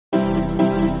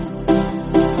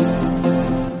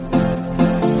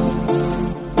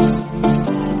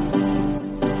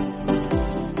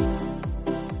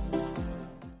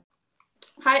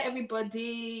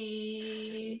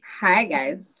everybody. Hi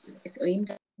guys, it's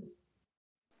Oyinda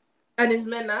And it's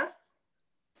Mena.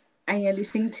 and you're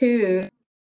listening to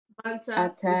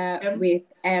Banter with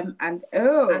M and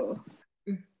O.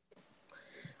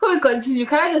 Before we continue,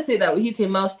 can I just say that we hit a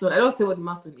milestone? I don't say what the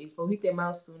milestone is, but we hit a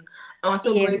milestone. And we're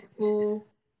so grateful.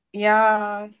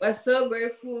 Yeah. We're so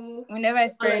grateful. We never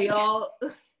expected y'all.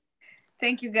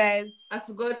 Thank you guys. And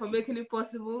to God for making it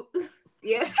possible.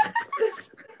 Yes.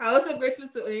 I'm also grateful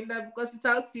to Oyinda because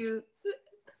without you,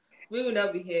 we would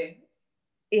not be here.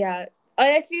 Yeah.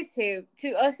 Honestly, same.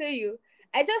 To also you,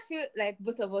 I just feel like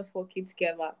both of us working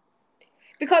together.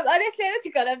 Because honestly, I don't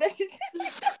think I'd have done this.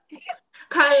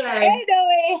 Can't lie.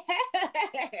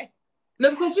 Anyway.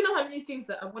 No, because you know how many things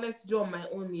that I wanted to do on my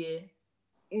own, Yeah.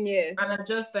 And I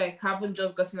just haven't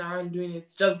just gotten around doing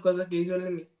it just because it's only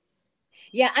me.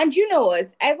 Yeah, and you know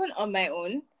what? Even on my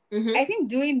own, I think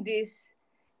doing this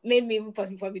made me even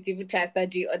possible for me to even try to start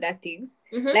doing other things.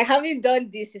 Like having done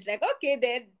this, it's like, okay,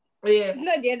 then it's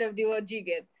not the end of the world, you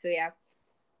get. So yeah.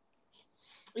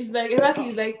 It's like exactly.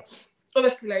 It's like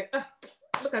obviously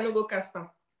look, I no go cast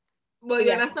now. But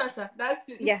you understand, Sha? That's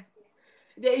it. Yeah.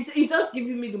 It's just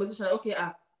giving me the motivation. Okay,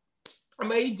 I'm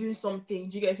already doing something.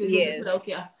 Do you guys say something that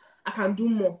okay? I can do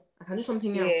more. I can do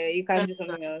something else. Yeah, you can do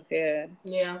something else. Yeah.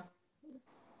 Yeah.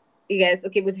 You guys,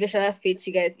 okay, motivational speech.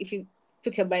 You guys, if you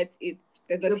put your mind to it,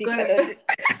 there's nothing you cannot do.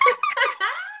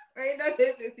 Right, that's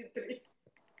 23.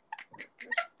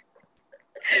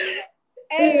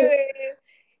 Anyway,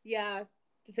 yeah,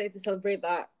 decided to celebrate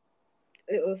that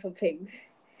little something.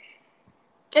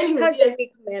 Anyway, how's the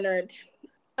week mannered?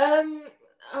 I've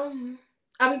been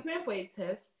preparing for a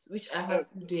test which I had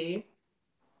today.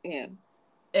 Yeah.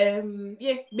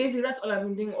 Basically that's all I've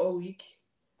been doing all week.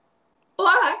 Oh,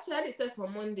 I actually had a test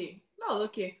on Monday. That was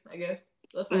okay, I guess.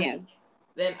 That's fine. Yeah.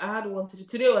 Then I had one today.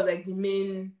 Today was the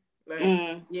main,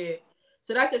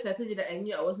 So that test I told you that I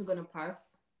knew I wasn't gonna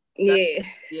pass. Yes,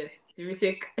 the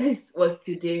retake was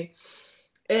today.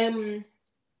 Oh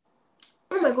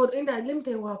my God, Inda, let me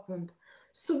tell you what happened.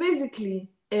 So basically,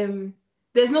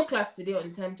 there's no class today on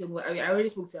the timetable. I already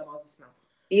spoke to you about this now.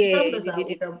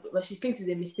 But she thinks it's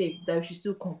a mistake that we should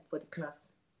still come for the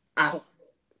class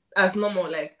as normal,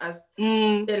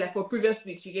 for previous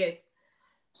week, you get.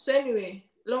 So anyway,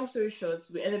 long story short,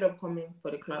 we ended up coming for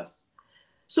the class.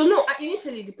 So no,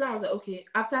 initially the plan was okay,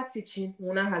 after teaching,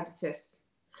 we'll not have the test.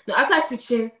 Now after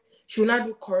teaching, she will not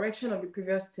do correction of the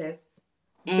previous test.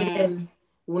 Then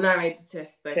we'll not write the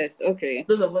test. Test, okay.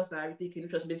 Those of us that are retaking,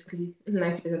 which was basically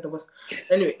 90% of us.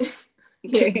 Anyway.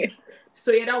 Yeah.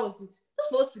 So that was it. Just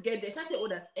for us to get there. She said,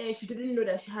 that she didn't know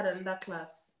that she had another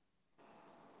class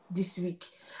this week.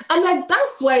 I'm like,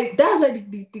 that's why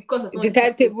the course was not the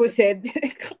timetable said.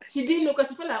 She didn't know because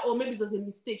she felt like, maybe it was a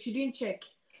mistake. She didn't check.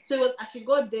 So it was as she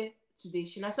got there today,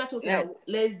 she now started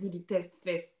let's do the test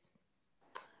first.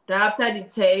 Then after the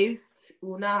test,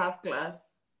 we'll now have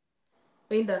class.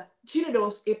 Linda, do you know there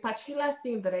was a particular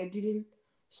thing that I didn't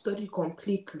study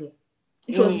completely?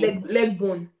 Which was leg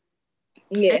bone.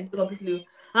 Yeah. Completely.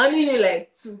 I only knew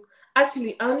 2.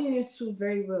 Actually, I only knew 2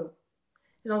 very well.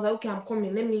 And I was like, okay, I'm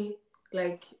coming. Let me,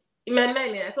 in my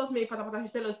mind, I thought maybe Pata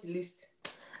should tell us the list.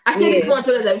 Actually, this one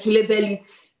told us that we should label it.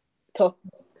 Top.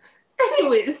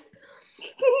 Anyways.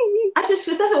 Actually,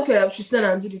 she said, okay, she sit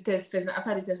down and do the test first. And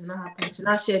after the test will not happen, she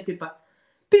now share paper.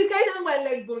 Please, can you tell me why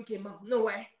leg bone came out? No,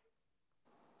 why?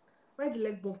 Why the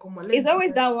leg bone come out? It's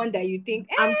always that one that you think.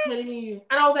 I'm telling you.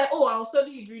 And I was like, I'll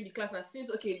study you during the class. Now, since,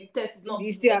 the test is not...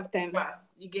 You still have time.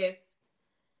 Class, you get...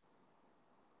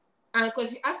 And because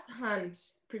she asked hand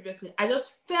previously, I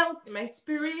just felt in my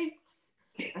spirit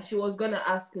that she was going to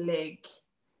ask leg.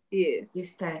 Yeah.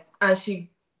 This time. And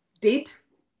she did.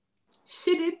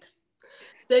 She did.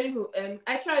 So,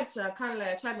 I tried to, I can't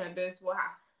lie, I tried my best. Wow.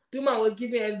 The man was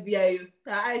giving FBI.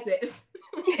 Her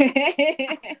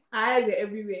eyes were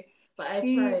everywhere. But I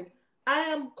tried. I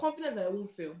am confident that I won't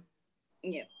fail.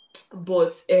 Yeah.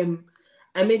 But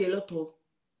I made a lot of...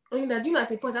 do you know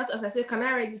at a point, as I said, can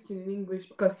I write this in English?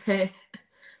 Because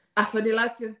as for the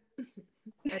Latin,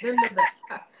 I don't know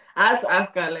that. I had to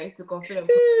ask her to confirm.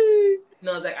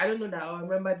 No, I was like, I don't know that I'll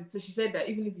remember this. So she said that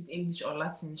even if it's English or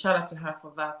Latin, shout out to her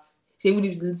for that. So even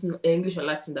if it's English or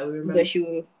Latin, that we remember. But she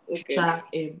will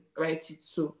write it.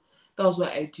 So that was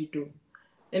what I did though.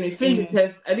 And we finished the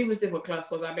test. I didn't even stay for class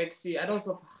because I beg to see. I don't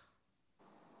suffer.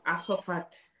 I've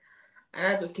suffered. And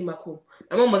I just came back home.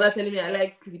 My mom was telling me I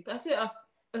like sleep. I said,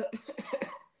 who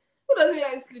doesn't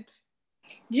like sleep?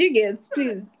 Jiggets,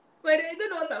 please. But I don't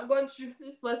know what I've gone through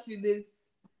this past few days.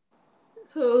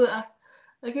 So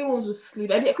I came home to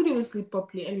sleep. I couldn't even sleep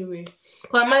properly anyway.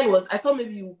 But mine was, I thought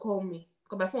maybe you would call me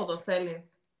because my phone was on silent.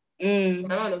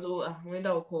 My mom was, when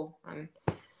that will call.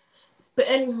 But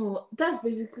anyhow, that's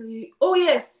basically. Oh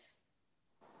yes,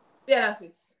 yeah, that's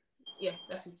it. Yeah,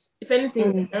 that's it. If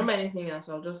anything, I remember anything else,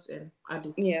 I'll just add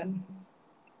it. Yeah.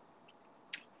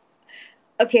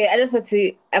 Okay, I just want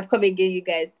to. I've come again, you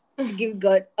guys, to give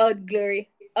God all glory,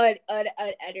 all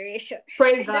adoration.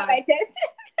 Praise God. My test.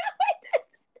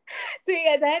 So you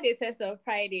guys, I had a test on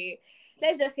Friday.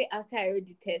 Let's just say after I wrote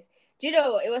the test, do you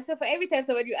know, it was so for every time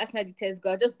somebody asked me the test,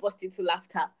 God just burst into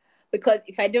laughter, because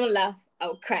if I don't laugh,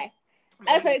 I'll cry.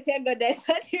 That's why I tell God that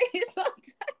surgery is not.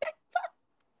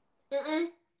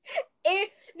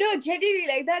 No, genuinely,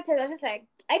 like that time, I was just like,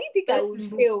 I didn't think I would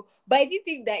fail, but I didn't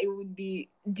think that it would be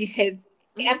decent.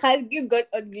 I can't give God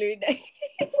all glory that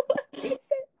it was decent.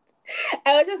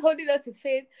 I was just holding on to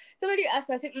faith. Somebody asked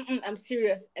me, I said, I'm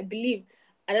serious. I believe.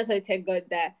 I just want to thank God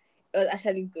that it was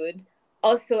actually good.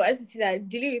 Also, I just see that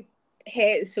dealing with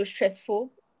hair is so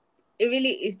stressful. It really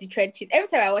is the trenches. Every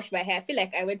time I wash my hair, I feel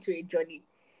like I went through a journey.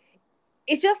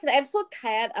 It's just that I'm so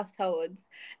tired afterwards.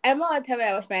 I remember one time when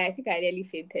I washed my hair, I think I nearly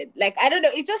fainted. Like, I don't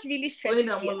know. It's just really stressful. I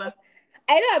know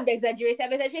I'm exaggerating.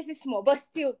 I'm exaggerating small, but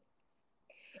still,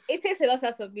 it takes a lot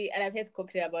out of me, and I'm here to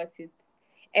complain about it.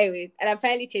 Anyway, and I'm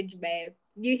finally changing my hair.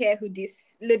 New hair hoodies,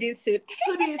 loading soon.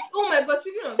 Hoodies. Oh my God!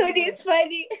 Speaking of hoodies,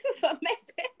 funny for my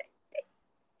birthday.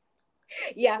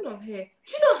 Yeah. Speaking of hair,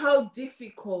 do you know how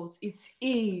difficult it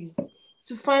is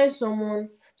to find someone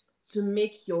to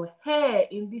make your hair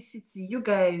in this city, you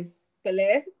guys? I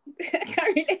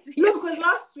can't relate to you. No, because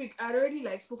last week I already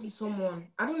spoken to someone.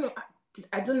 I don't know. Did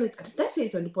I say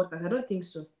it on the podcast? I don't think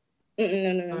so.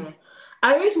 No.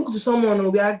 I already spoke to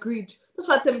someone. We agreed. That's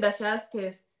why I told me that she has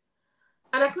tests,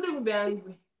 and I couldn't even be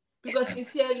angry because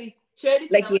sincerely, she already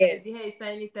said the hair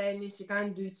is tiny. She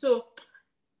can't do it. So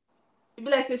it'd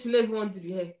be like say she never want to do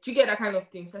the hair. Do you get that kind of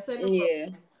thing? So I said, no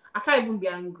problem. I can't even be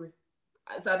angry.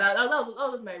 So that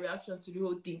was my reaction to the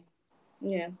whole thing.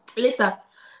 Yeah. Later,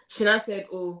 she now said,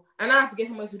 "Oh, and I have to get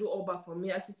somebody to do all back for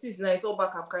me." As it is now, it's all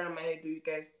back. I'm carrying on my head, do you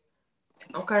guys?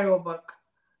 I'm carrying all back.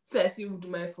 So I see who do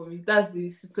my hair for me. That's the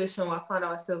situation we found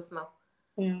ourselves now.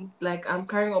 Yeah. Like I'm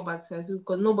carrying all back, so I see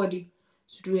because nobody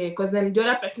to do it. Because then the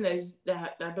other person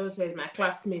that does hair is my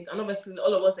classmates, and obviously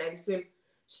all of us are in the same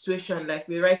situation. Like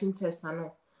we're writing tests and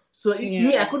all. So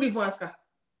me, I couldn't even ask her.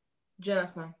 Do you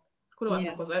understand? I couldn't ask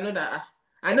her because I know that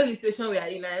I know the situation we are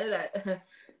in. I know that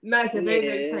now it's a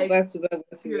very, very tight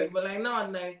period. But like now,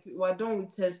 like we're done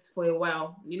with tests for a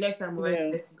while. The next time we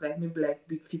write tests is like maybe like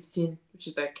big 15, which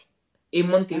is like a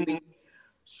month away.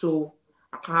 So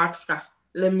I can ask her.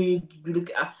 Let me look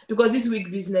at because this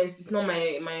week business is not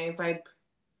my vibe.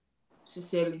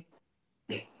 Sincerely.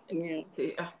 Yeah.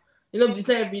 Say, it's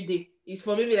not every day. It's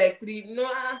for maybe like 3.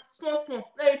 Small. Not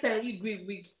every time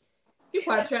week.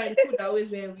 People are trying. People are always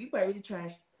wearing. People are really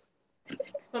trying.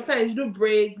 Sometimes you do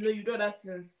braids, you do other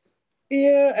things.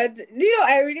 Yeah,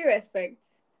 I really respect.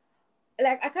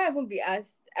 Like I can't even be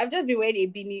asked. I've just been wearing a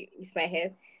beanie with my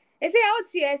hair. I say I want to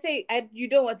see. I say you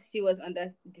don't want to see what's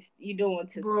under this. You don't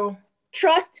want to, bro.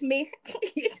 Trust me.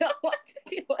 You don't want to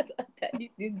see what's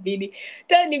underneath this beanie.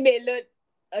 Don't leave me alone.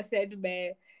 I said,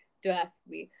 man, don't ask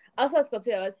me. I also want to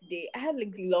compare about today. I had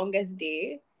like the longest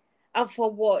day. And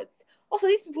for what? Also,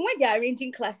 these people, when they're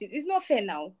arranging classes, it's not fair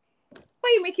now. Why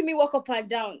are you making me walk up and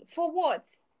down? For what?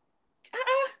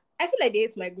 I feel like they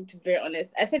hate my group, to be very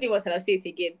honest. I've said it once and I'll say it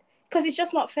again. Because it's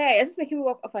just not fair. It's just making me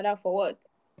walk up and down for what?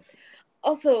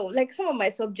 Also, like some of my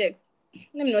subjects,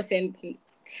 let me not say anything.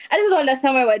 I just don't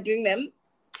understand why we're doing them.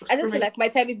 I just feel like my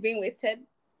time is being wasted.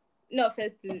 No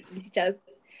offense to the teachers.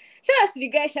 Shout out to the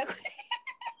guy, Shako.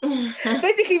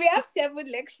 Basically, we have 7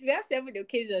 lectures. We have 7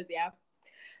 occasions, yeah.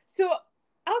 So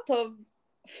out of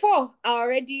 4 are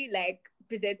already like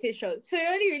presentation. So you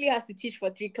only really has to teach for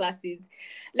 3 classes.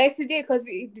 Like today, because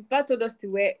the department told us to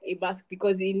wear a mask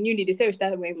because in uni they said we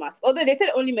started wearing masks. Although they said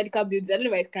only medical buildings. I don't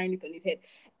know why he's carrying it on his head.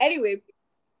 Anyway,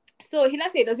 so he now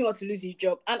said he doesn't want to lose his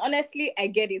job. And honestly, I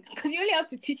get it. Because you only have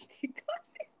to teach 3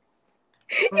 classes.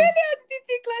 You only have to teach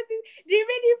 3 classes. The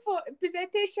remaining for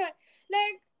presentation.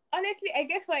 Like, honestly, I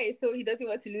guess why so he doesn't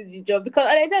want to lose his job. Because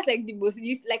honestly, that's like the most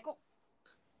like,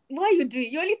 what are you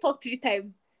doing? You only talk 3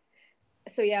 times.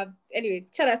 So yeah, anyway,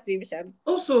 shout out to him, Shan.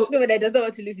 Also, no, but that does not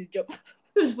want to lose his job.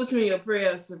 Please put me in your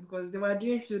prayers because they were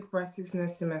doing field practice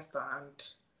next semester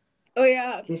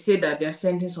and they said that they are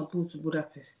sending some people to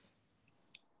Budapest.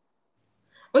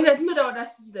 Oh yeah, you know the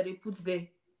audacity that they put there?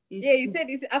 You said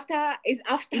it's after. It's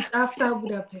after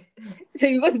Budapest. So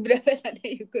you go to Budapest and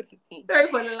then you go to. Sorry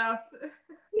for the laugh.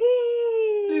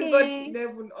 Please God in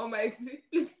heaven Almighty,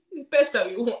 please patch that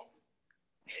we want.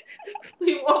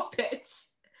 We want patch.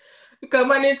 We can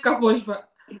manage Kaposhva.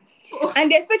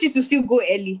 And they expect you to still go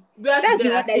early. That's the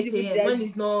one that is even when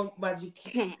it's not magic.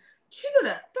 Do you know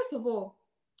that? First of all,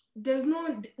 there are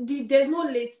no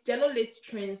late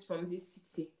trains from this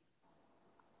city.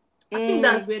 I think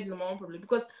that's where the number one problem,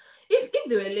 because if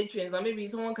there were late trains, now maybe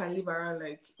someone can live around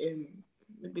like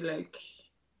maybe like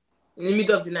in the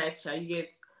middle of the night, you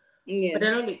get. Yeah. But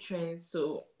they're not late trains,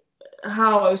 so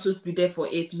how are we supposed to be there for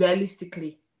 8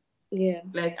 realistically? Yeah.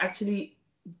 Like actually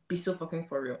be so fucking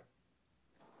for real.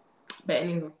 But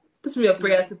anyway, put me your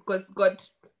prayers because God,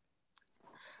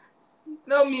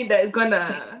 not me that is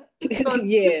gonna. Not,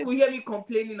 people hear me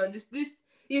complaining on this.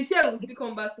 You see, I will still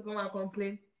come back to come and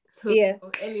complain. So yeah.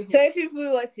 Anyway. So if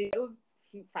people want to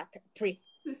pray,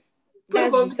 pray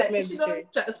for me. That if you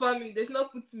don't transfer me, they should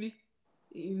not put me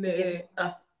in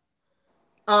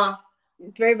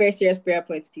very, very serious prayer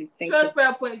point, please. Thank you.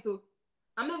 Prayer point too.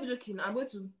 I'm not joking. I'm going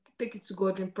to take it to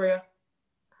God in prayer.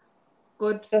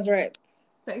 God. That's right.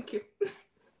 Thank you.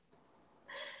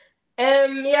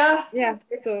 Yeah. Yeah.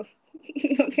 So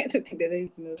okay, to think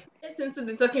that let's into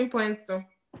the talking points. So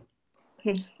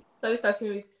we're starting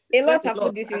with a lot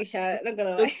happened this week. Not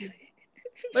gonna lie.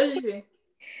 What did you say?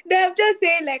 No, I'm just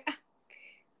saying like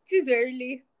this is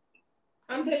early.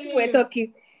 I'm telling you. We're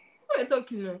talking. We're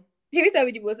talking now. Should we start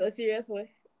with the most serious one?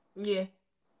 Yeah.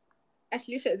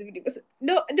 Actually, sure, it's the most.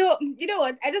 No. You know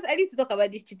what? I need to talk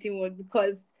about this cheating one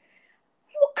because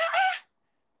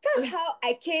that's how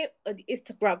I came on the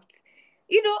Instagram.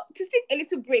 You know, to take a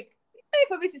little break. Not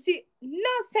for me to see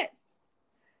nonsense.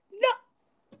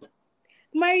 No.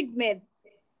 Married men.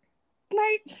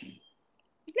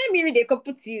 Let me read a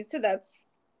couple to you so that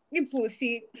people will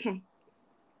see.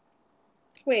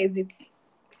 Where is it?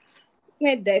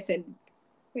 Where did I send it?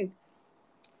 Wait.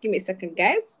 Give me a second,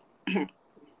 guys.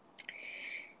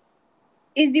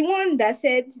 Is the one that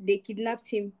said they kidnapped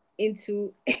him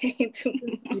into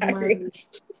marriage.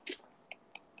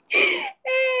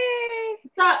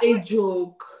 It's not a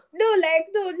joke. No,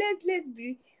 let's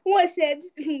be. One said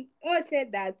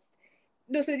that.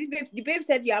 No, so the babe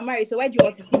said you are married, so why do you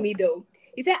want to see me though?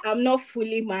 He said I'm not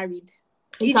fully married.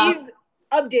 He gives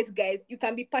updates, guys. You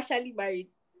can be partially married.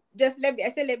 Just let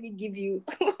me give you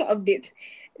update.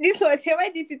 This one said, why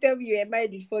did you tell me you were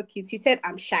married with 4 kids? He said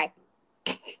I'm shy.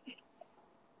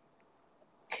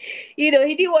 He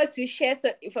didn't want to share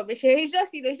some information. He's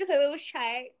just a little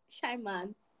shy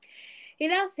man. He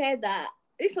now said that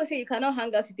this one said you cannot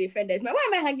hang out with a friend. Why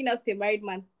am I hanging out with a married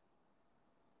man?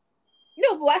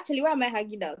 No, but actually, why am I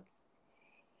hanging out?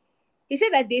 He said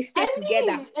that they stay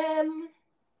together.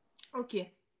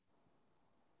 Okay.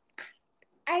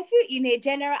 I feel in a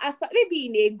general aspect, maybe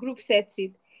in a group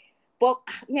setting, but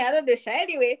I don't know.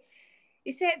 Anyway,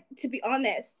 he said, to be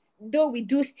honest, though we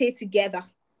do stay together.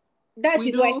 That's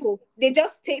his wife. They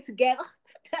just stay together.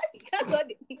 That's what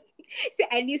they say.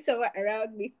 I need someone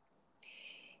around me.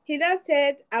 He then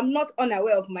said, I'm not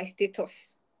unaware of my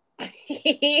status.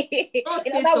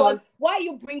 In other words, why are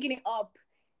you bringing it up?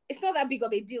 It's not that big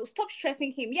of a deal. Stop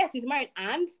stressing him. Yes, he's married,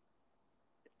 and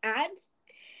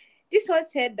this one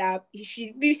said that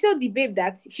we still debate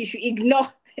that she should ignore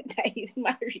that he's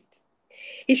married.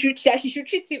 She should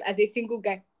treat him as a single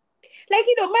guy. Like,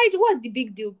 marriage, what's the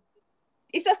big deal?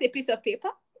 It's just a piece of paper.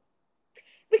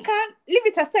 We can't leave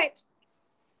it aside.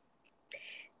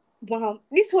 Wow,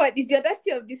 this one is the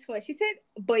audacity of this one. She said,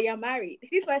 but you're married.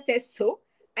 This one says, so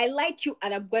I like you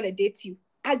and I'm gonna date you.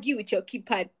 Argue with your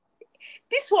keypad.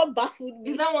 This one baffled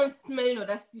me. Is that one smelling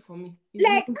audacity for me? It's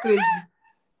like crazy.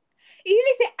 He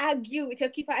really said argue with your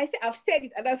keeper. I said I've said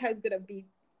it and that's how it's gonna be.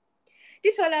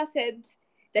 This one I said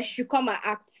that she should come and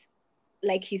act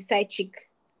like his side chick.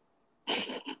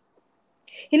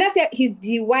 He now said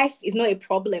the wife is not a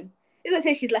problem. This one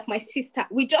said she's like my sister.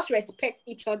 We just respect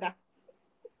each other.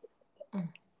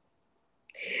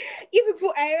 You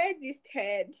people, I read this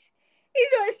thread.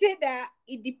 This one said that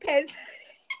it depends.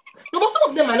 No, but some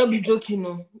of them might not be joking,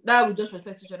 no. That we just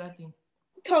respect each other thing.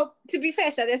 To be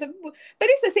fair, there's some people, but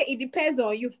this one say it depends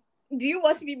on you. Do you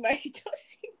want to be married or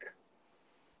single?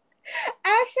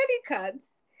 I actually can't.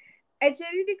 I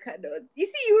genuinely cannot. You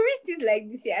see, you read things like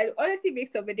this here, and honestly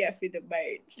make somebody afraid of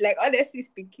marriage. Like, honestly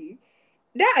speaking,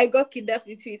 that I got kidnapped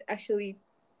this week actually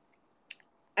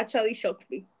shocked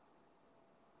me.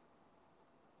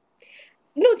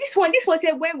 No, this one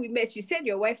said when we met, you said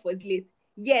your wife was late.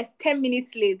 Yes, 10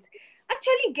 minutes late.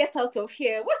 Actually, get out of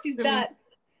here. What is that?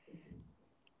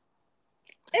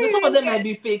 No, some of them might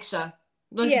be fake, Sha.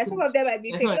 Yeah, some of them might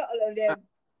be fake, not all of them.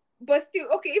 But still,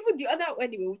 okay, even the other one,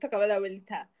 anyway, we'll talk about that one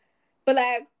later. But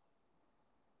like,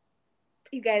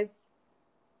 you guys,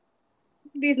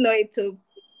 this is not it too.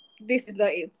 This is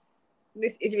not it.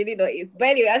 This is really not it. But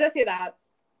anyway, I'll just say that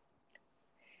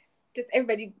just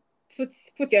everybody put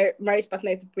your marriage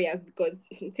partner into prayers, because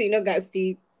so you're not gonna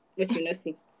see what you not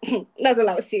see. That's all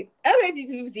I was saying. I was waiting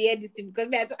to people to hear this thing, because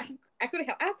I couldn't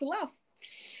help. I had to laugh.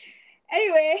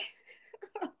 Anyway,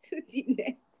 to the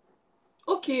next.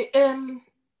 Okay.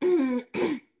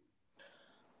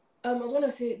 I was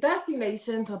gonna say that thing that you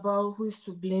sent about who's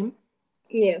to blame.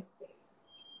 Yeah.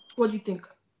 What do you think?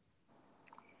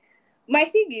 My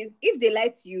thing is, if they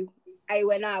lie to you, I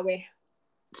were not aware.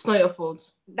 It's not your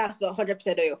fault. That's not 100%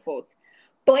 not your fault.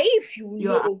 But if you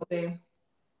know,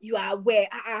 you are aware.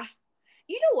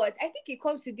 You know what? I think it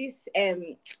comes to this. How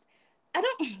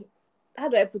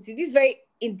do I put it? This very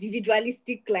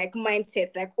individualistic like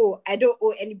mindset. Like, oh, I don't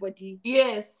owe anybody.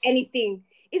 Yes. Anything.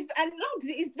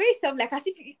 It's very self, like as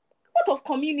if what of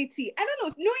community. I don't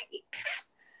know. No.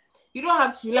 You don't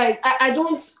have to like. I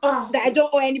don't. That I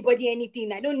don't owe anybody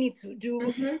anything. I don't need to do.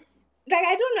 Mm-hmm. Like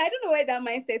I don't know where that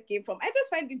mindset came from. I just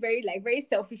find it very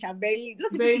selfish and very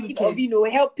thinking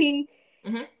of helping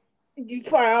the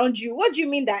people around you. What do you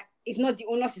mean that it's not the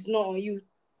onus is not on you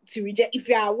to reject if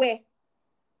you are aware?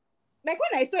 Like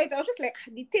when I saw it, I was just like,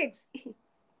 the takes.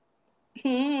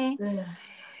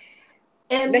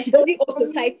 That she doesn't owe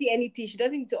society anything. She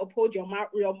doesn't need to uphold your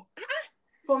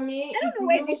For me, if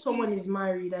you know someone is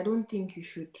married, I don't think you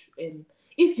should.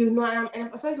 If you know, I'm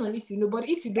emphasizing on if you know, but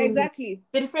if you don't exactly, know,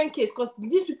 it's a different case, because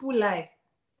these people lie.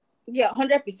 Yeah,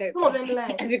 100%. Some of them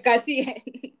lie. As you can see.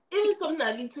 Even something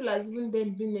as little as even them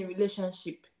being in a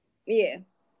relationship. Yeah. And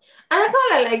I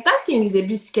kind of like that thing is a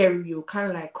bit scary, you kind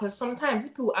of like, because sometimes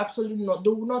people absolutely not, they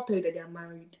will not tell you that they are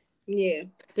married. Yeah.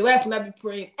 The wife will not be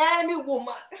praying any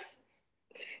woman.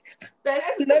 Not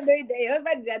knowing that your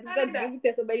husband is going to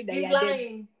tell somebody that you're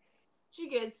lying. She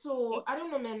gets so I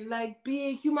don't know, man. Like, be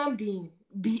a human being.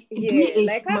 Be a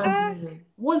like, human being.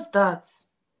 What's that?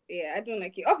 Yeah, I don't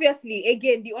like it. Obviously,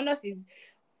 again, the onus is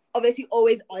obviously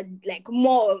always on like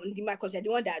more on the man, because you're the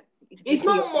one that it's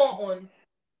not more on.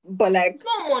 But like it's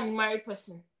not more on the married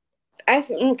person. I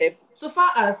feel okay. So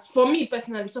far as for me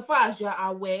personally, so far as you are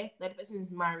aware that the person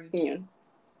is married, you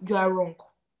are wrong.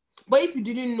 But if you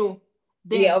didn't know,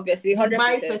 then obviously 100%. The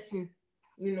married person,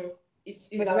 it's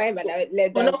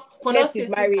for not his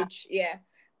marriage. Yeah.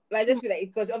 But I just feel like,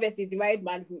 because obviously it's the married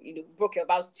man who broke your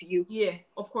vows to you. Yeah,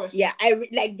 of course. Yeah, I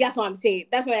like that's what I'm saying.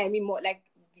 That's what I mean more like,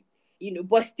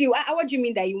 but still, what do you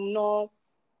mean that you know?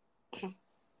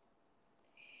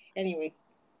 Anyway,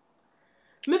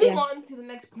 moving on to the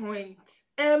next point.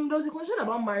 There was a question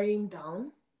about marrying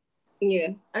down.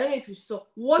 Yeah, I don't know if you saw.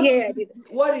 What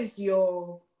is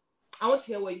your? I want to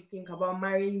hear what you think about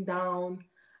marrying down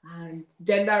and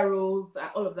gender roles and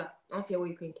all of that. I want to hear what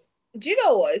you think. Do you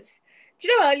know what? Do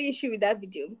you know my only issue with that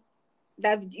video?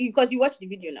 Because you watched the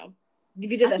video now. The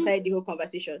video that started the whole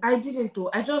conversation. I didn't though.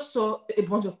 I just saw a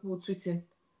bunch of people tweeting.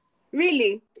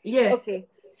 Really? Yeah. Okay.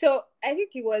 So I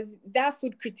think it was that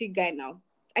food critic guy now.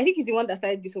 I think he's the one that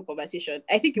started this whole conversation.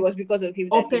 I think it was because of him.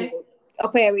 Okay,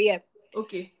 yeah.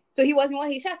 Okay. So he was the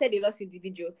one, he just said a lot in the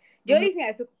video. The only thing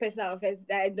I took personal offense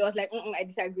that I was like, I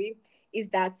disagree, is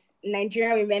that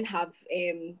Nigerian women have,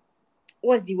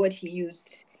 what's the word he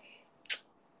used?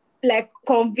 Like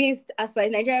convinced, as far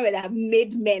as Nigerian women have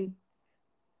made men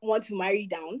want to marry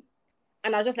down.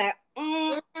 And I was just like,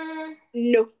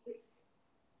 no.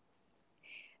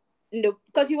 No,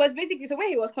 because he was basically, so where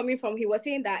he was coming from, he was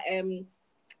saying that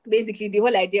basically the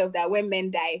whole idea of that when men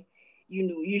die,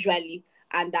 usually,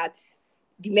 and that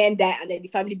the men die and then the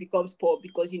family becomes poor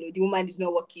because the woman is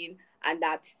not working, and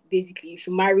that basically you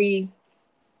should marry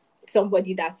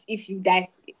somebody that if you die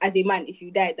as a man,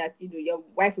 that your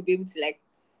wife will be able to like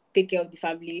take care of the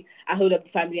family and hold up the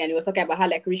family. And he was talking about how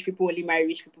like rich people only marry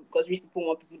rich people because rich people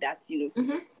want people that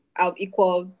have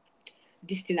equal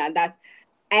this thing and that.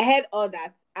 I heard all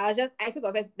that. I took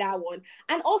offense to that one.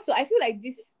 And also I feel like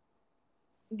this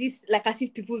like as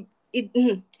if people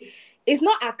it's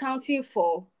not accounting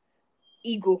for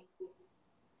ego.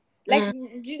 Like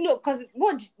because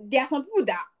there are some people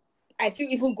that I feel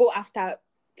even go after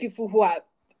people who are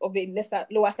of a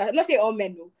lower status. Not say all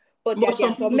men, no, but there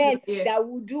are some men that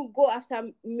will go after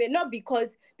men, not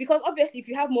because obviously if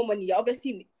you have more money, you're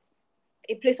obviously in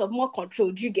a place of more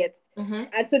control. Do you get?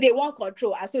 And so they want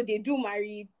control, and so they do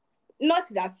marry. Not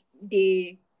that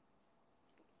they.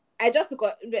 I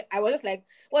was just like,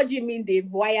 what do you mean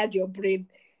they've wired your brain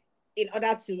in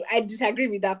order to? I disagree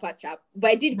with that part, chap. But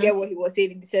I did get what he was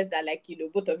saying in the sense that, like,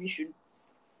 both of you should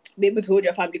be able to hold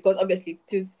your family, because obviously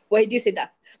it is. Well, he did say that,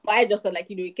 but I just thought,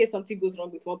 like, in case something goes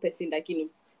wrong with one person, like,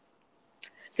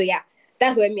 So yeah,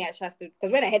 that's when I trusted,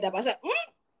 because when I heard that, I was like,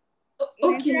 okay,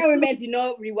 Nigerian women do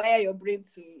not rewire your brain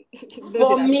to.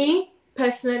 For me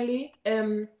personally,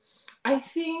 I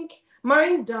think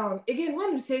Marrying down. Again,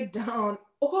 when we say down,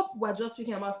 I hope we're just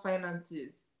speaking about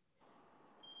finances.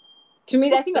 To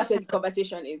me, I think that's where the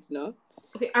conversation is, no?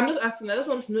 Okay, I'm just asking. I just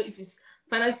want to know if it's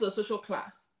finances or social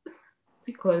class.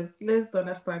 Because let's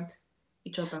understand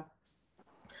each other.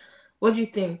 What do you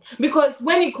think? Because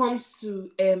when it comes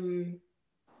to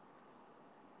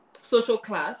social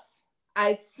class,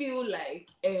 I feel like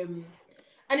and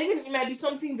even it might be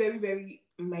something very, very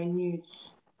minute.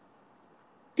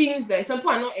 Things that some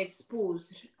people are not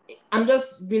exposed. I'm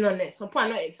just being honest. Some people are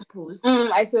not exposed.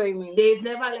 I see what you mean. They've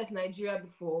never left Nigeria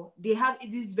before. They have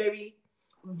this very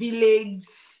village,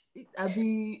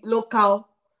 local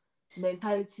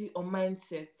mentality or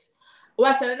mindset.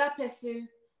 Whilst another person.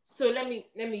 So let me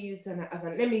use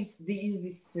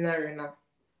this scenario now.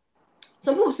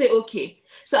 Some people say, okay,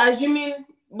 so assuming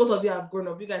both of you have grown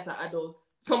up, you guys are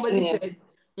adults. Somebody said,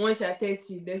 once you're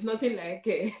 30, there's nothing like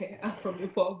I'm from a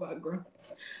poor background.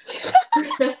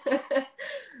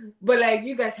 But like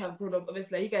you guys have grown up,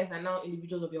 obviously, like, you guys are now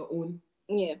individuals of your own.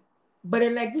 Yeah. But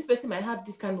then like this person might have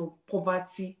this kind of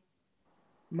poverty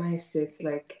mindset,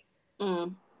 like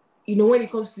you know, when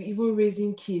it comes to even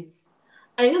raising kids.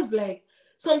 And just like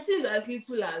some things as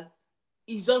little as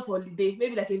it's just holiday,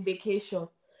 maybe like a vacation.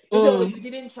 You say, oh, you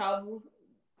didn't travel.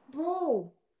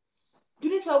 Bro, you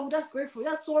didn't travel, that's grateful.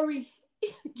 Yeah, sorry.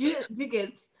 you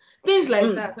get things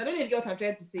like that. I don't know if you get what I'm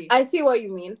trying to say. I see what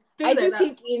you mean. Things I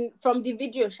do think from the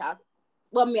video shot,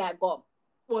 what me I got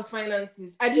was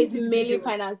finances. I didn't see mainly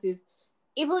finances.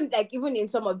 Even in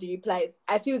some of the replies,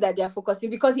 I feel that they are focusing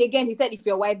because again he said if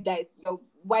your wife dies, your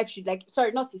wife should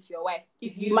not if your wife.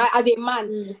 If you as a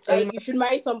man, you should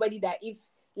marry somebody that if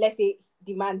let's say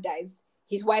the man dies,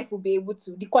 his wife will be able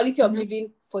to the quality of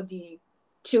living for the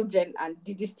children and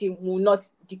this thing will not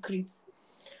decrease.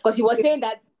 Because he was saying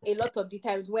that a lot of the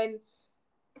times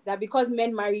because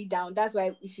men marry down, that's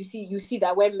why if you see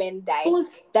that when men die,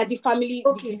 that the family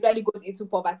usually goes into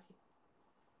poverty.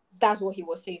 That's what he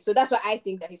was saying. So that's why I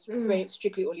think that he's referring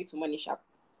strictly only to money sharp.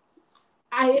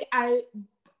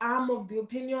 I'm of the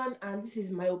opinion, and this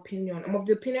is my opinion, I'm of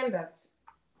the opinion that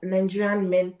Nigerian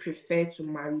men prefer to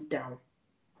marry down.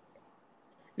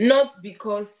 Not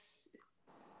because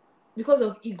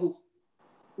of ego.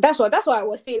 That's what I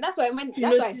was saying. That's why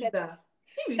I said that.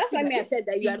 That's why I said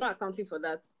that you are not accounting for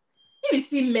that. If you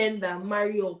see men that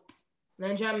marry up,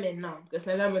 Nigerian men now, because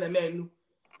Nigerian men are married,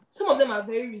 some of them are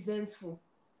very resentful.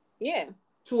 Yeah.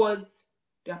 Towards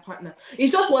their partner.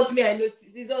 It's just what me I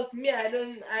noticed. It's just me.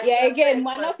 Again,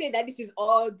 we're not saying that this is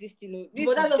all this, you know. This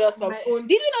is just my own.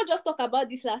 Did we not just talk about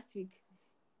this last week?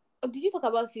 Or did you talk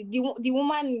about it? The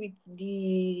woman with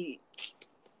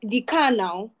the car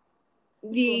now,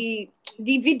 the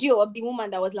video of the woman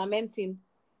that was lamenting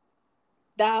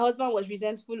that her husband was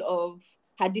resentful of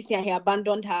her this thing and he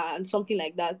abandoned her and something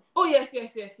like that. Oh yes.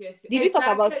 Did we talk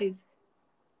about it?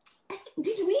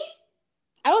 Did we?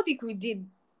 I don't think we did.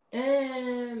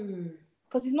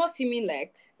 Because it's not seeming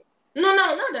like. No,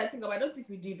 now that I think about it, I don't think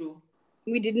we did though.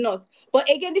 We did not. But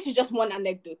again, this is just one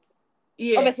anecdote.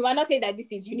 Yeah. Obviously, we're not saying that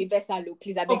this is universal,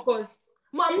 please. I beg. Of course.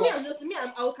 I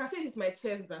can say this in my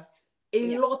chest that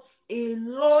a lot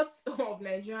of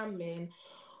Nigerian men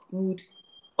would,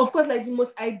 of course, like the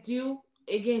most ideal.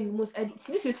 Again,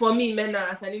 this is for me, Mena,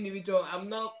 as an individual. I'm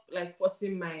not like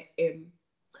forcing my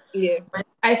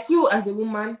I feel as a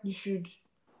woman, you should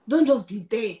don't just be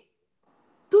there.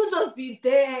 Don't just be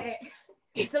there.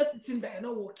 Just sitting there, you're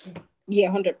not working. Yeah,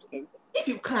 100%. If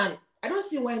you can, I don't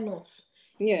see why not.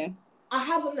 Yeah. I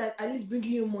have something that at least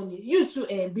bringing you money. You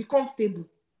to be comfortable.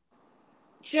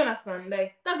 Do you understand?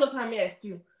 Like that's just how I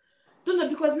feel. Don't know,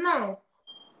 because now,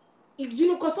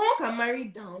 because someone can marry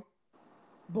down,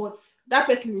 but that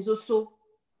person is also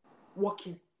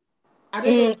working. I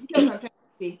don't know what I'm trying to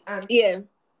say. And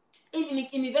even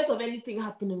in the event of anything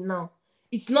happening now,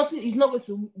 it's not going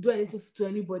to do anything to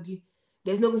anybody.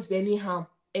 There's not going to be any harm,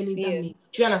 any damage.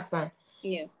 Do you understand?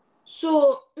 Yeah.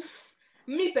 So,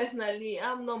 me personally,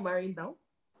 I'm not marrying down.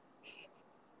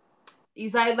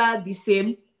 It's either the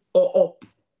same or up.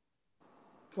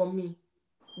 For me,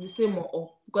 the same or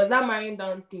up. Because that marrying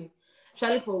down thing,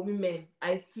 especially for women,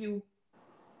 I feel,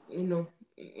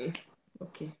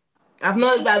 okay. I've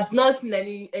not seen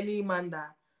any man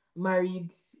that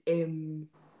married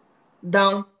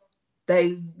down that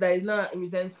is not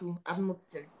resentful. I've not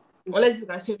seen. Unless you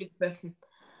can show me the person.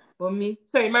 But me,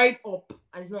 married up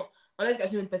and it's not. Unless you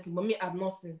can show me the person. But me, I've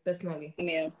not seen personally.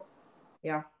 Yeah.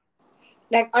 Yeah.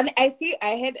 Like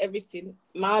I heard everything.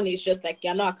 My own is just like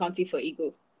you're not accounting for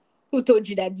ego. Who told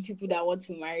you that these people that want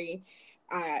to marry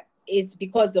is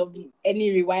because of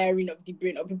any rewiring of the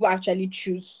brain or people actually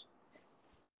choose?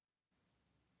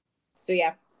 So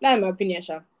yeah, that's my opinion,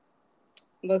 Sha.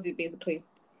 That's it, basically.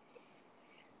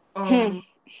 What's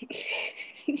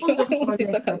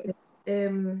the context?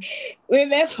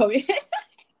 Women for women.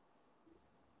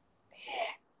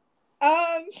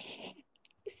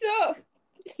 So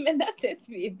Mena sent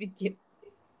me a video.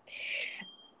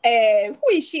 Who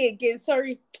is she again?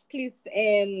 Sorry, please.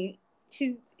 Is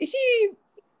she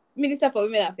Minister for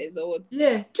Women Affairs or what?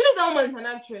 Yeah. Do you know that woman is an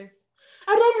actress?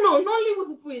 I don't know. Not only with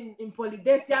people in poly.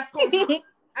 There's somehow.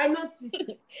 I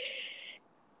noticed.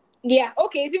 Yeah.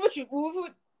 Okay. See what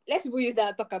let's use that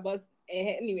and talk about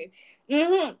anyway.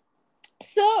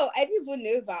 So I didn't even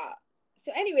know that.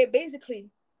 So anyway, basically,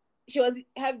 she was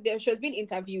being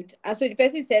interviewed, and so the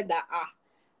person said that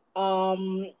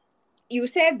you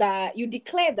said that you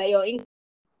declared that your income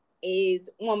is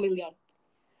 1 million,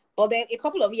 but then a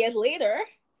couple of years later,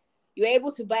 you were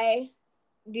able to buy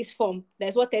this farm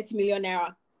that's worth 30 million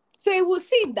naira. So it would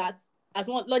seem that, as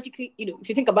one logically, if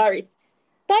you think about it,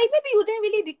 that maybe you didn't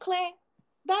really declare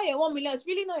that your 1 million is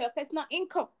really not your personal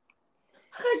income.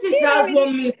 She's not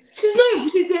even.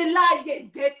 She's a liar,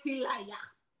 dirty liar.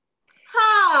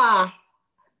 Ha!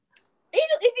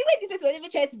 It's the way this person was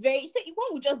even trying to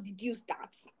one would just deduce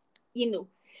that,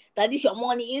 that this your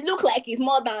money. It looks like it's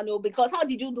more than because how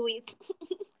did you do it?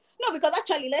 No, because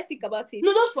actually, let's think about it.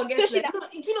 No, don't forget.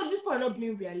 This part not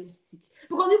being realistic.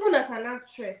 Because even as an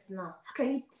actress now, how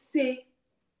can you say?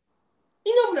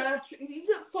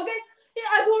 Forget.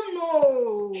 I don't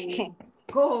know.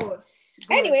 Gosh.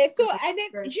 Anyway, so and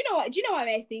then do you know what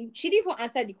I think? She didn't even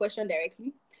answer the question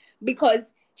directly,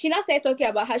 because she now started talking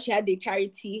about how she had a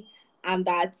charity and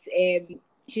that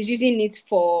she's using it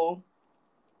for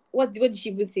what did she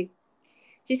even say?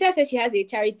 She said she has a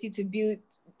charity to build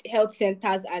health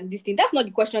centers and this thing. That's not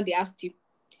the question they asked you.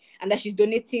 And that she's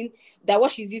donating, that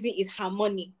what she's using is her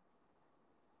money.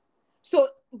 So,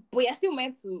 but you're still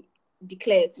meant to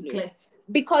declare it.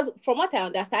 Because from what I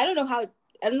understand, I don't know how,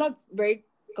 I'm not very,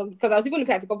 because I was even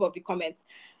looking at a couple of the comments.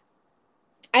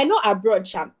 I know abroad,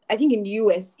 I think in the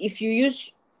US, if you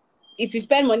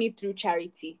spend money through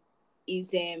charity,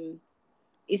 is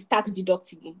tax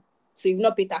deductible. So you've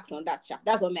not paid tax on that,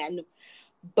 that's what I know.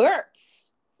 But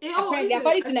apparently,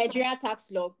 according to Nigerian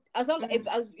tax law, as long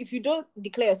if you don't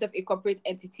declare yourself a corporate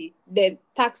entity, then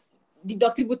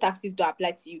deductible taxes don't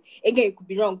apply to you. Again, it could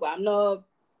be wrong, but I'm not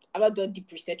doing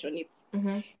deep research on it.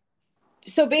 Mm-hmm.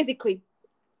 So basically,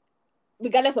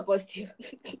 regardless of us,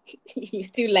 you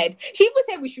still lied. She even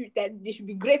said that they should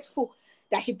be grateful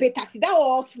that she paid taxes. That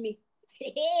was off me.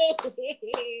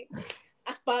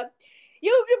 As per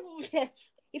you people,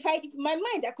 if my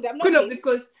mind, I could have not. Queen of the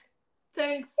coast.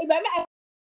 Thanks. If my mind,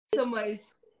 so much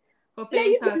for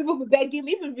paying tax. People be begging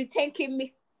me, people be thanking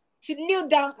me. Should kneel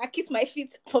down and kiss my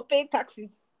feet for paying taxes.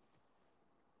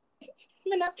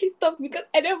 Man, please stop because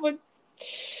I don't want.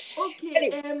 Okay.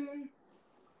 Anyway.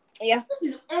 Yeah.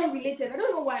 This is unrelated. I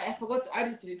don't know why I forgot to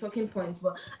add it to the talking points,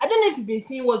 but I don't know if you've been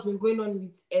seeing what's been going on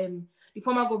with the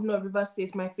former governor of Rivers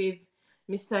State, my fave,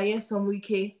 Mr. Nyesom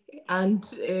Wike, and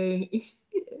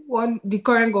the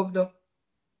current governor.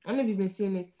 I don't know if you've been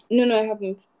seeing it. No, I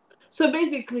haven't. So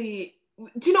basically,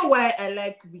 do you know why I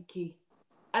like Wike?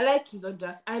 I like his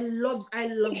audacity. I love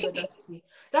his audacity.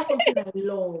 That's something I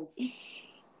love.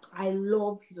 I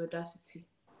love his audacity.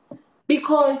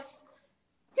 Because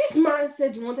this man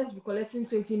said he wanted to be collecting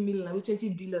 20 million, I mean 20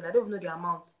 billion. I don't even know the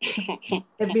amount.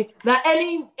 That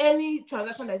any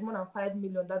transaction that is more than 5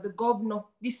 million, that the governor,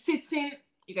 the sitting,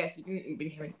 you guys didn't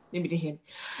hear me.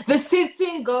 The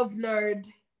sitting governor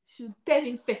should tell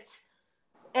him first.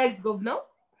 Ex-governor.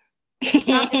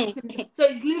 So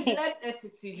he's left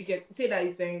FCT, you get to say that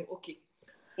he's saying, okay.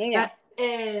 Yeah.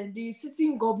 That the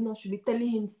sitting governor should be telling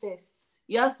him first.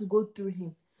 He has to go through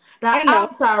him. That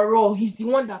after all, he's the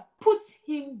one that put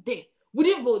him there. We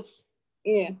didn't vote.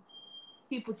 Yeah.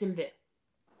 He put him there.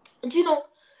 And you know,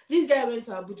 this guy went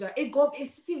to Abuja, a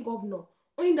sitting governor.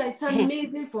 Only that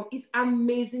it's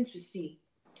amazing to see.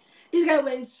 This guy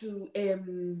went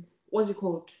to what's it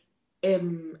called?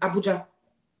 Abuja.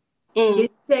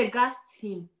 They gassed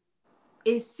him.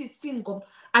 A sitting governor.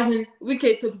 As in, we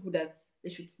can tell people that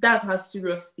that's how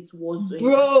serious it was.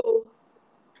 Bro.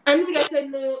 And this guy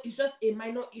said, no, it's just a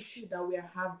minor issue that we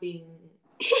are having.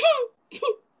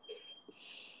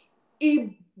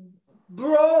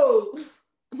 Bro,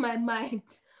 my mind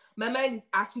is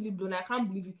actually blown. I can't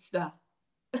believe it's that.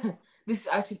 This is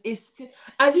actually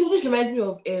and this reminds me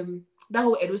of that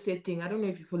whole Edo State thing. I don't know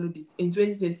if you followed it in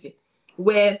 2020,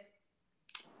 where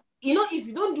if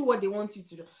you don't do what they want you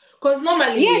to do, because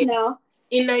normally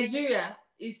in Nigeria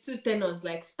it's 2 tenors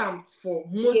like stamped for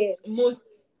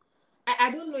most.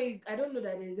 I don't know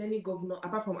that there's any governor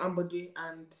apart from Ambode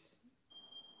and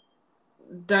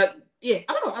that Yeah,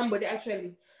 I don't know Ambode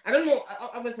actually. I don't know.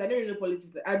 Obviously, I don't know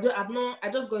politics. I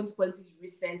just got into politics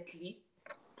recently.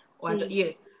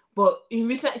 But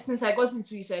since I got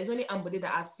into it, it's only Ambode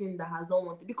that I've seen that has not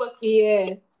wanted, because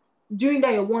during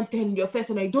that your first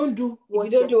one, I don't do what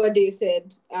you don't do what they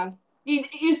said. It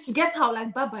is to get out,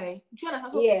 like, bye-bye.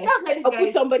 That's why this guy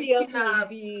put somebody else will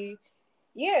be.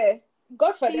 Yeah,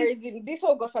 Godfatherism. This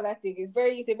whole Godfather thing is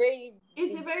it's a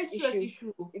very serious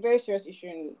issue. A very serious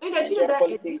issue. Do you know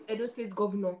that this Edo State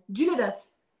governor? Do you know that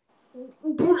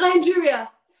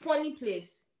Nigeria, funny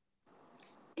place?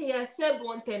 He has served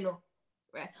one tenure,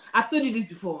 right? I've told you this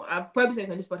before. I've probably said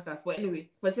it on this podcast, but anyway,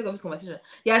 for the sake of this conversation,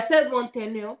 he has served one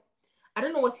tenure. I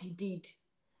don't know what he did.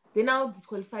 They now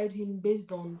disqualified him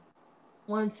based on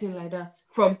one thing like that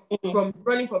from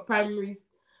running for primaries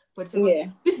for the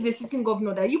second. This is a sitting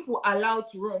governor that you were allowed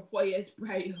to run 4 years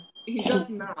prior. It's just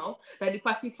now that the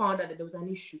party found out that there was an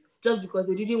issue just because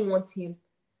they didn't want him.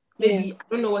 Maybe I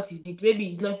don't know what he did. Maybe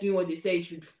he's not doing what they say he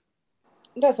should do.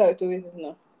 That's how it always is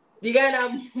now. The guy now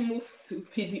moved to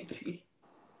PDP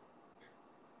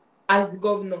as the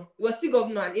governor. He was still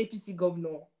governor, an APC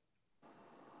governor.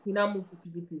 He now moved to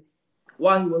PDP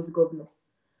while he was governor.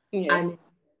 And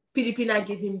PDP now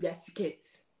gave him their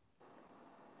tickets.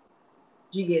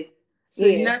 Do you get? So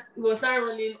he was now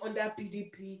running under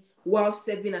PDP while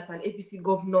serving as an APC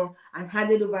governor and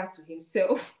handed over to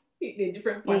himself in a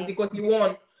different party because he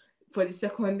won for the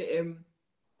second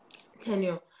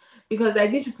tenure. Because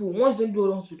like these people, once they don't do what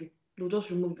they want to do, they'll just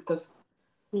remove because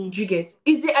do you get?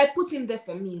 I put him there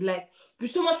for me, like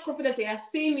with so much confidence they are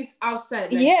saying it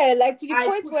outside. Like, like to the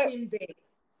point where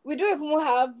we don't even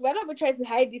we're not even trying to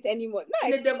hide it anymore.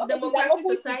 No, the democratic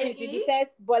society.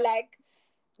 But like,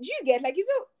 do you get, like,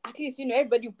 at least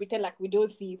everybody will pretend like we don't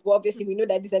see it. But obviously we know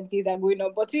that these things are going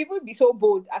on. But to even be so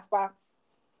bold as far.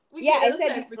 I said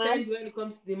like pretend when it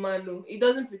comes to the man, no. He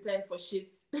doesn't pretend for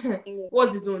shit.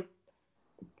 What's his own?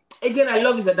 Again, I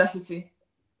love his audacity.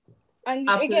 And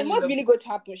absolutely again, what's really going to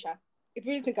happen, Sha? If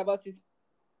you really think about it.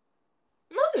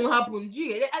 Nothing will happen. So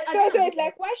it's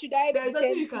like, why should I? There's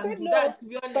nothing you can do that, to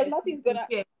be honest. Because nothing's gonna.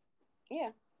 Yeah.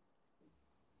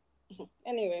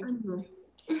 Anyway. No,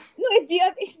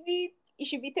 it's the. You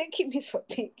should be thanking me for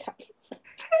being that.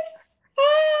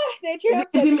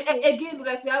 Again,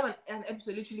 like we have an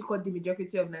episode literally called "The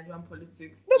Mediocrity of Nigerian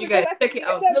Politics." No, you guys check it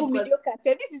out. No, because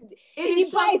this is the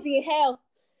bar is in hell.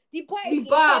 The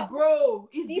bar, bro,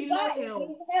 is below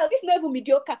hell. This is not even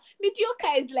mediocre.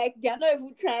 Mediocre is like they are not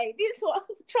even trying. This one,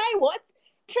 try what?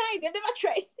 Try. They've never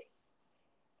tried.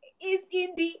 It's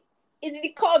in the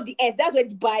core of the earth. That's where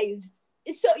the bar is.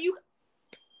 So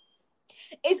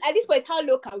it's at this point. How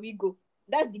low can we go?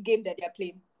 That's the game that they are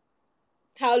playing.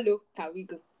 How low can we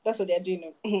go? That's what they're doing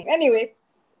now. Anyway,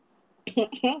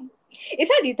 it's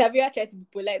how the interviewer tried to be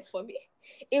polite for me.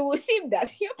 It will seem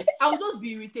that I'll just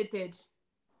be irritated.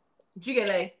 Do you get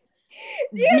like?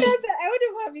 Do you understand? I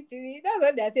wouldn't have it to me. That's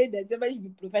what they're saying, that somebody should be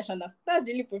professional. That's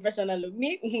really professional of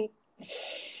me.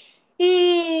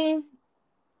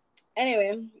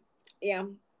 Anyway, yeah.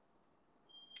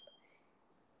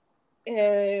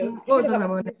 What was talking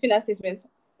about? The final statement.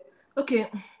 Okay.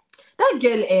 That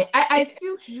girl, I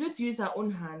feel she's going to use her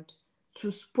own hand to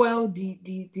spoil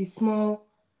the small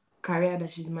career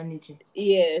that she's managing.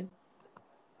 Yeah.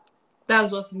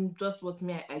 That's just what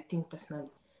I think personally.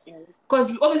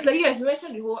 Because obviously, you guys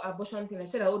mentioned the whole abortion thing. I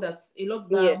said that a lot that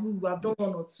we have done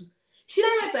 1 or 2. She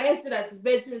don't like to answer that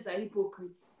virgins are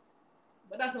hypocrites.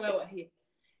 But that's not why we're here.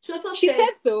 She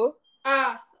said so.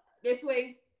 They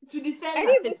play to defend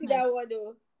her statement. That one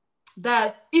though.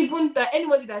 That even that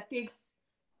anybody that takes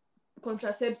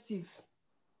contraceptive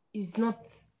is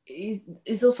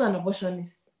also an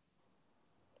abortionist.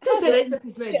 Just say that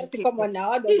is not educated. Come on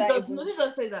now.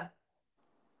 Just say that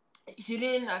she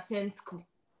didn't attend school.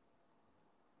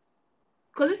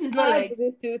 Because this is not like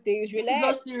these two things. This is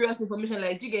not serious information.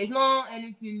 Like you guys, it's not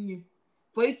anything new.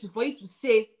 For you to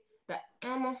say that.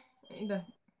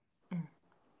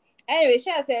 Anyway,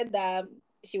 she said that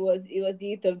it was the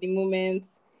heat of the moment.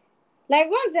 Like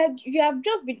one said, you have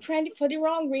just been trending for the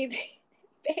wrong reason.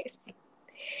 Babes.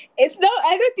 It's not.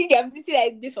 I don't think I'm busy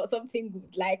like this for something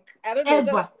good. Like I don't know.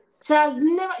 Ever. She has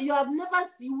never. You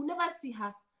will never see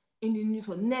her in the news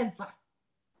for never.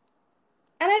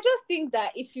 And I just think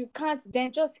that if you can't,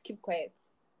 then just keep quiet.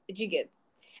 Did you get?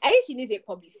 I think she needs a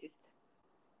publicist.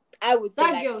 I would say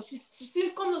that girl. She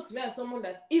still comes to me as someone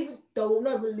that will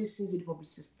not even listen to the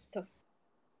publicist.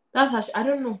 That's how I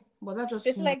don't know, but that just.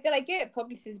 It's like they're like, yeah,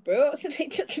 publicist, bro. So they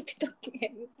just be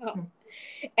talking.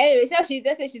 Anyway, she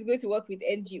just said she's going to work with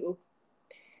NGO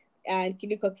and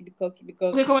Kiliko.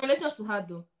 Okay, congratulations to her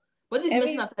though. But this is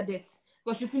messing after death.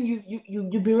 because you feel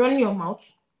you've been running your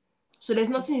mouth, so there's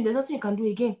nothing you can do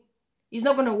again. It's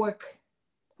not gonna work.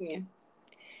 Yeah.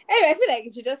 Anyway, I feel like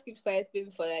if she just keeps quiet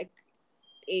maybe for like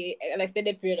an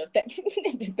extended period of time,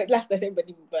 last time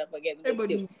everybody will forget.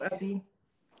 Everybody happy.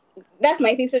 That's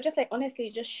my thing. So just like honestly,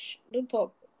 just don't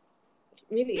talk.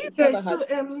 Really. Okay, so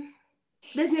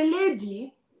there's a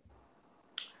lady.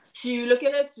 She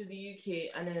relocated to the UK,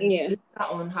 and then later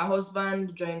on, her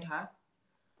husband joined her.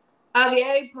 At the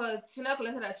airport, she now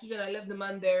collected her children and left the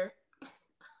man there.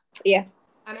 Yeah.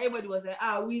 And everybody was like,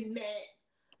 we met.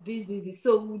 This.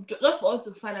 So just for us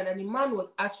to find out that the man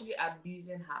was actually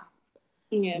abusing her.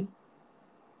 Yeah.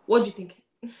 What do you think?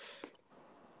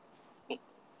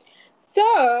 So,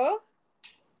 I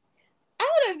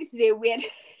don't know if this is a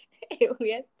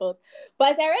weird thought,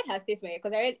 but as I read her statement,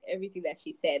 because I read everything that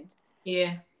she said.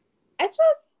 Yeah. I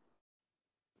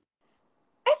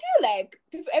feel like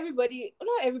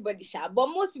not everybody shall, but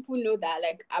most people know that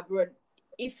like abroad,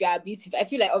 if you're abusive, I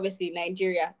feel like obviously in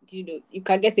Nigeria, you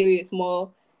can get away with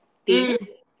more things.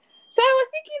 So I was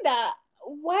thinking that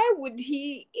why would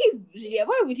he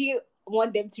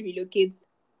want them to relocate?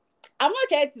 I'm not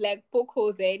trying to like poke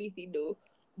holes or anything though,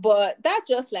 but that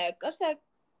just like I was like,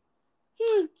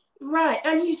 right,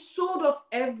 and he sold off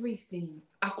everything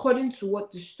according to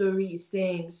what the story is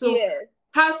saying. So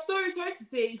her story, sorry to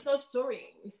say, it's not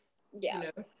story.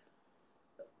 Yeah.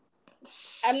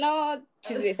 I'm not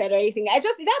to this side or anything. I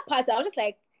just, that part, I was just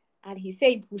like, and he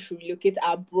said people should relocate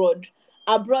abroad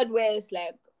where it's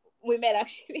like women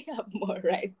actually have more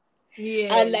rights.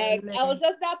 Yeah. And like, I was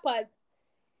just that part.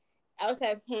 I was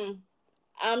like,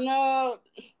 I don't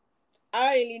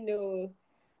really know.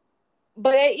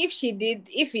 But if he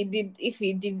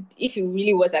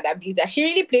really was an abuser, she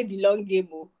really played the long game.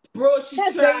 Bro, she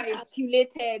tried. Very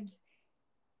calculated.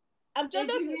 I'm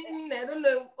just I don't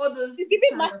know, all those. She's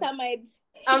giving mastermind.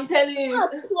 I'm telling you.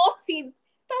 Plotting.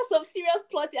 That's some serious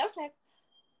plotting. I was like,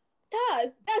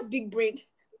 that's big brain.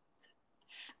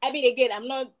 I mean, again, I'm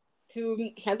not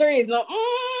too. Antori is not.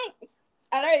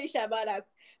 I'm not really sure about that.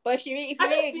 But if you I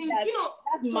just think, that's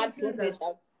mad plotting.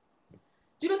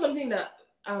 Do you know something that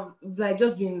I've like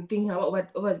just been thinking about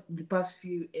over the past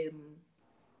few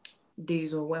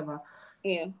days or whatever?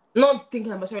 Yeah. Not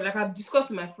thinking about, sorry, like I've discussed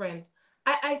with my friend.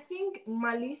 I think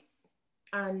malice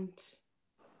and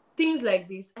things like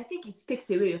this, I think it takes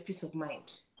away your peace of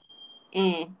mind.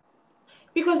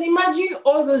 Because imagine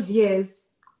all those years,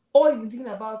 all you're thinking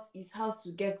about is how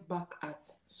to get back at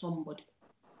somebody.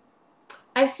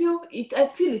 I feel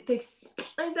it takes,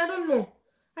 I don't know.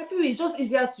 I feel it's just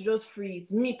easier to just free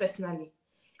it, me personally.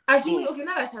 Assuming, okay,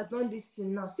 now that she has done this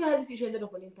thing now, see how this issue ended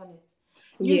up on the internet.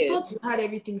 You thought you had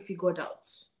everything figured out.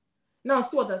 Now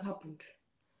see what has happened.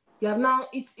 You have now,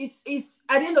 it's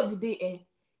at the end of the day,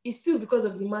 it's still because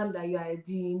of the man that you are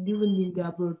living in the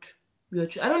abroad.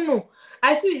 I don't know.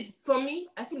 I feel it's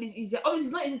easier. Obviously,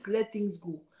 it's not easy to let things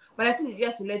go, but I feel it's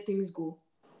easier to let things go.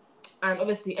 And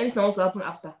obviously, anything else will happen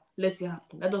after, let it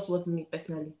happen. That's what me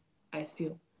personally, I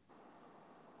feel.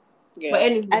 Yeah. But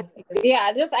anyway,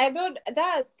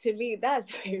 that's to me, that's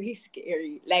very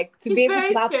scary. Like to it's be able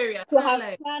very to have,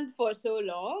 scary. Planned for so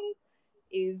long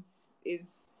is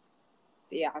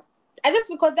yeah. I just,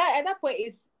 because that at that point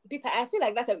is bitter. I feel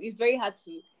like it's very hard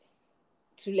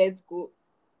to let go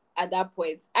at that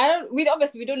point. We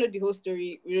don't know the whole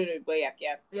story. We don't know, but yeah.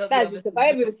 That's just, if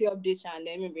I will see updates and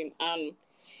then maybe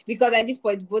because at this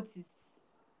point both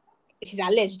she's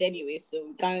alleged anyway, so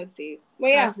we can't say. But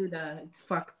yeah, say that it's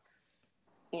facts.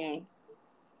 Yeah.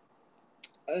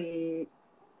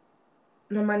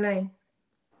 Number 9.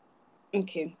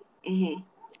 Okay.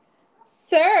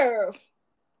 So,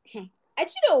 and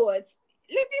you know what?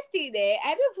 Let this thing there.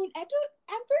 I'm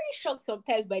very shocked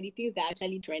sometimes by the things that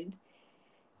actually trend.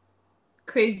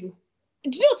 Crazy.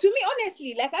 Do you know, to me,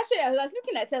 honestly, like actually, I was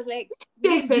looking at it, I was like,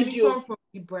 take permission from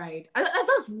the bride.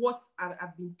 That's what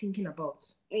I've been thinking about.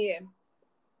 Yeah.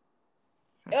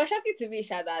 It was shocking to me,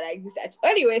 Shada, like this.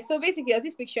 Anyway, so basically, there's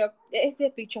this picture. It's a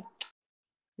picture.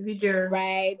 Video.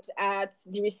 Right at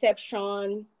the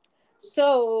reception.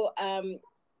 So, let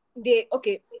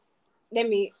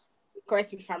me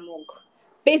correct me if I'm wrong.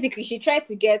 Basically, she tried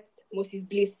to get Moses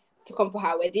Bliss to come for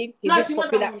her wedding. He's this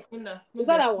popular. Is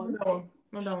that that one?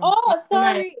 Not that one. Oh,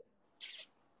 sorry.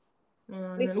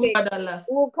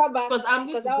 We'll come back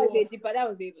because that was a deeper. That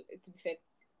was a, to be fair.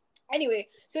 Anyway,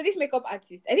 so this makeup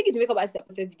artist, I think it's a makeup artist that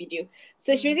posted the video.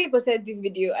 So she basically posted this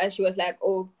video and she was like,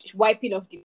 wiping off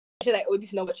the. She's like, this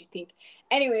is not what you think.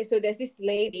 Anyway, so there's this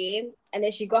lady and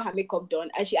then she got her makeup done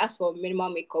and she asked for minimal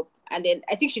makeup. And then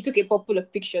I think she took a couple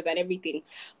of pictures and everything.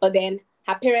 But then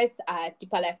her parents are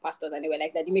deeper life pastors, and they were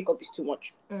like that the makeup is too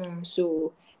much.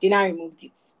 So they now removed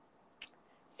it.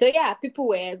 So yeah, people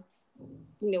were,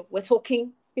 were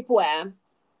talking. People were,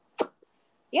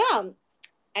 and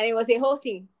it was a whole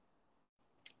thing.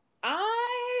 I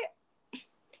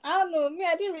don't know. Me,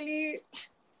 I don't really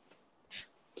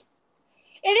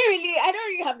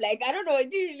have I don't know. I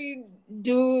didn't really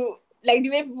do like the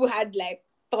way people had like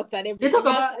thoughts and everything. They're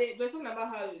talking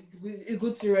about how it's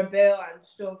good to rebel and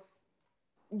stuff.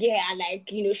 Yeah,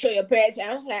 show your parents.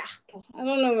 I was like, I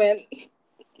don't know, man.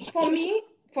 For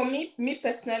me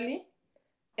personally,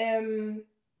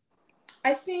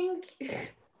 I think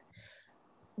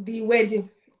the wedding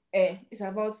is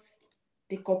about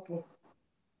the couple,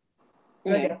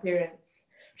 not their parents.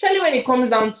 Especially when it comes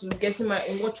down to getting married,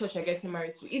 in what church you're getting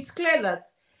married to. It's clear that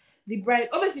the bride,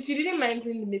 obviously, she didn't mind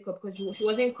cleaning the makeup because she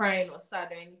wasn't crying or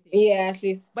sad or anything. Yeah, at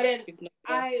least. But then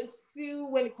I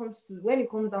feel when it comes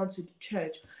down to the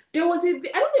church, there was I don't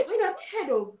know, I've heard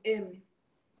of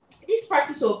this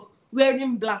practice of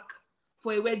wearing black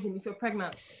for a wedding if you're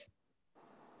pregnant.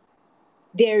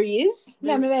 There is?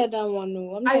 No, I've never heard that one.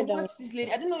 No, I watched this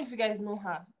lady. I don't know if you guys know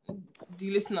her.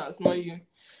 The listeners, not you.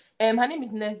 Her name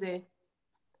is Neze.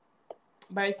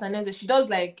 Barrister Neze. She does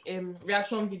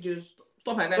reaction videos,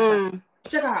 stuff like that.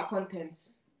 Check out her content.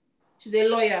 She's a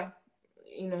lawyer,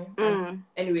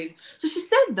 anyways. So she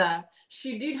said that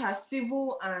she did her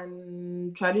civil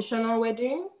and traditional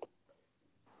wedding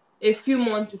a few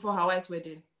months before her wife's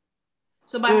wedding.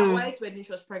 So by her wife's wedding,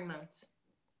 she was pregnant.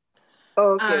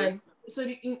 Okay. And so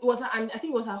it was, and I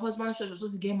think it was her husband's church was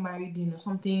supposed to get married in or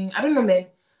something. I don't know, man.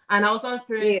 And her husband's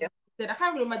parents said, I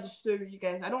can't remember the story, you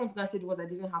guys. I don't want to say the word that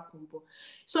didn't happen, but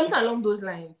something along those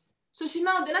lines. So then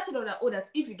I said that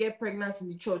if you get pregnant in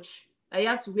the church, you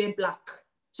have to wear black.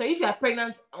 So if you are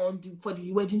pregnant for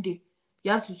the wedding day,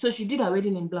 you have to. So she did her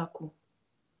wedding in black.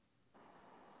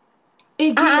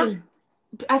 Again,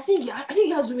 I think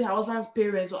it has to be her husband's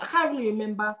parents. I can't really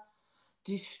remember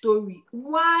the story.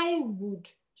 Why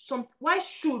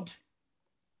should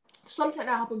something like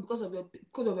that happen because of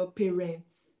your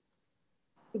parents?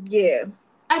 Yeah.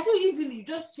 I feel easily you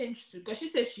just change to, because she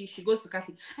says she goes to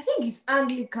Catholic. I think it's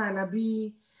Anglican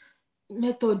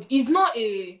method. It's not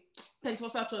a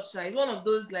Pentecostal church. It's one of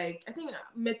those I think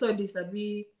Methodist I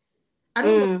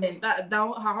don't know that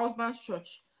her husband's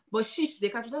church. But she's the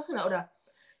Catholic. Something like that.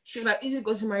 She would have easily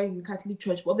got married in Catholic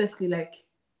church, but obviously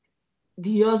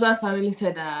the husband's family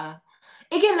said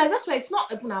again, that's why it's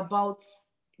not even about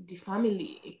the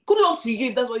family. Good luck to you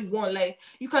if that's what you want.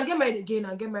 You can get married again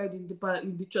and get married in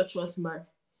the church once married.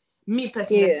 Me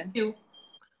personally,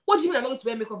 what do you mean I'm not going to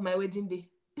wear makeup on my wedding day?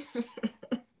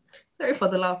 Sorry for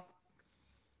the laugh.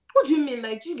 What do you mean?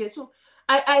 Do you get? So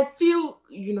I feel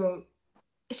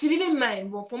she didn't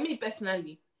mind, but for me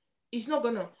personally, it's not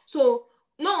gonna. So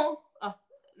no.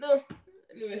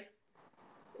 Anyway,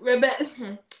 rebel.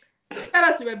 Shout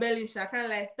out to rebellish. I can't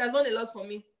lie. That's not a lot for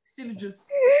me. Silly juice.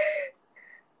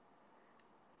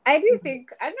 I do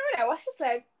think I know that I was just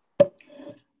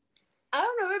I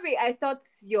don't know, maybe I thought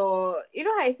how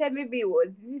I said maybe it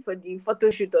was easy for the photo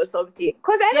shoot or something.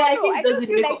 Because I don't know. I just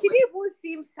feel like she didn't even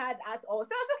seem sad at all.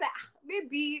 So I was just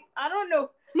maybe, I don't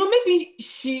know. No, maybe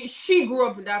she grew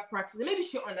up with that practice. Maybe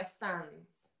she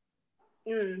understands.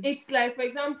 It's for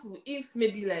example, if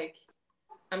maybe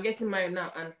I'm getting married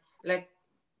now and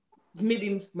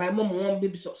maybe my mom want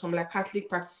maybe some Catholic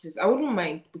practices, I wouldn't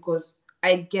mind because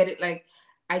I get it.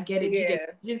 I get it.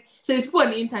 Yeah. So the people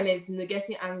on the internet,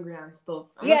 getting angry and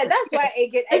stuff. That's why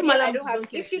again I don't have.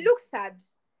 If she looks sad,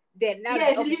 then now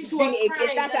she's doing it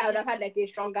again. That's why I would have had a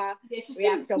stronger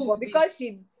reaction. Cool, but because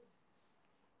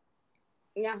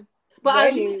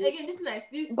But again, this is nice.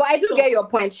 But I do get your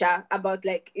point, Sha, about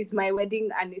it's my wedding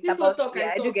and it's about.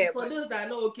 I do get for those that are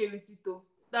not okay with it, though.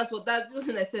 That's what I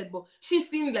said. But she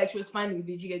seemed like she was fine with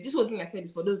it. This whole thing I said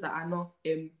is for those that are not.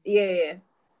 Yeah.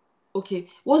 Okay.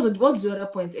 What's the other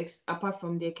point apart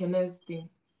from the Kenes thing?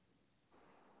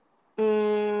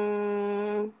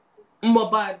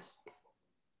 Mobad.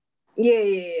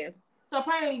 Yeah. So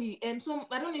apparently, so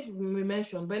I don't know if you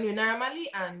mentioned, but anyway, Naira Marley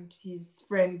and his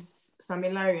friend Sam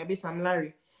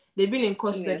Larry, they've been in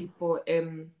custody for a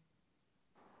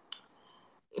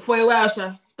while,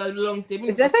 Sha. That's long.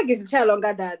 It's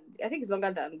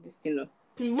longer than this thing.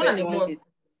 More than a month.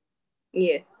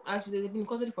 Yeah. Actually, they've been in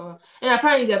custody for a while. And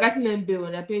apparently they're getting them bail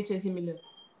and they're paying 20 million.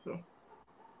 So.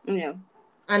 Yeah.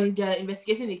 And they're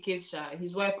investigating the case, Sha.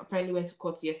 His wife apparently went to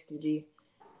court yesterday.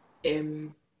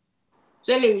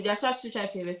 So anyway, they're still trying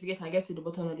to investigate and get to the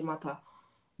bottom of the matter.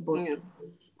 But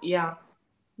yeah,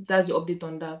 that's the update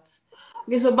on that.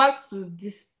 Okay, so back to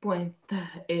this point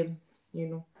that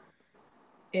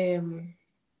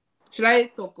should I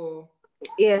talk or?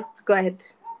 Yeah, go ahead.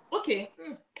 Okay.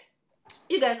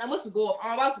 You guys, I'm about to go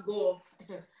off.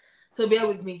 So bear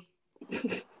with me.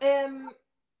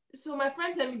 So my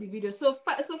friend sent me the video. So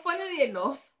funnily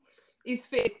enough, it's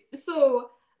fake. So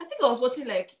I think I was watching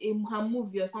like her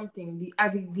movie or something.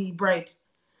 The Bride.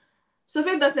 So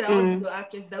Faith said, I want this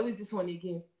actress. That was this one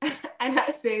again. And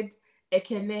I said,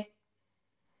 Ekene.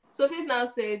 So Faith now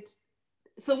said,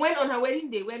 so when on her wedding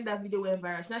day, when that video went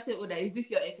viral, she now said, Oda, is this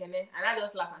your Ekene? And I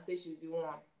just laughed and said she's the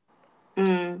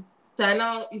one. So I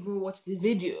now even watched the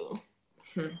video.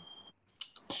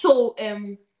 So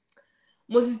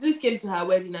Moses Bliss came to her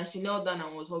wedding and she knelt down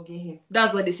and was hugging him.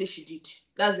 That's what they say she did.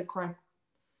 That's the crime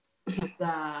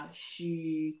that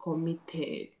she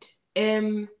committed.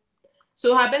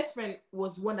 So her best friend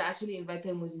was one that actually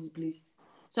invited Moses Bliss.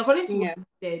 So according to what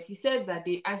he said that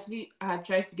they actually had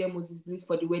tried to get Moses Bliss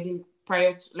for the wedding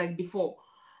prior to, like before,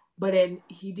 but then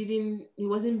he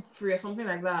wasn't free or something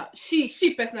like that.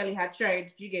 She personally had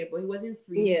tried, but he wasn't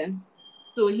free. Yeah.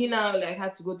 So he now like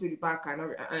had to go to the park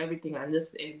and everything and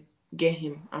just get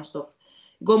him and stuff.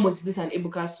 Got Moses Bliss and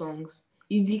Ebuka songs.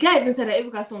 The guy even said that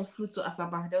Ebuka song flew to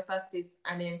Asaba, Delta State,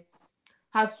 and then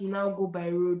has to now go by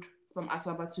road from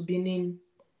Asaba to Benin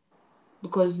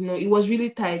because it was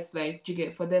really tight, like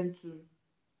for them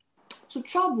to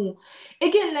travel.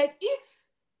 Again, like if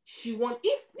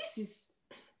this is,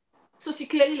 so she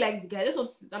clearly likes the guy.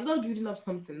 I'm not building up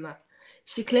something now.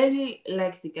 She clearly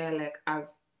likes the guy like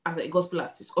as a gospel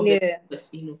artist.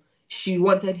 Obviously, she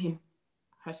wanted him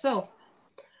herself.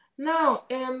 Now,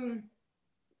 her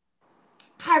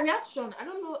reaction, I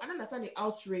don't know, I don't understand the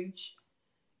outrage,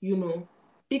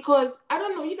 because I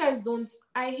don't know, you guys don't.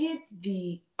 I hate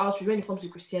the outrage when it comes to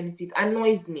Christianity. It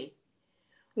annoys me.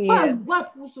 Yeah. Why are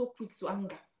people so quick to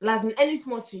anger? Like in any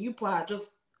small thing, you people are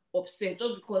just upset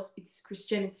just because it's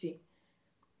Christianity.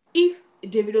 If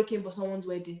Davido came for someone's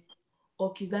wedding,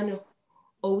 or Kiss Daniel,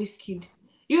 or Wizkid,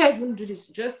 you guys wouldn't do this.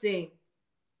 Just saying.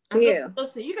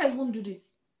 Just saying, you guys won't do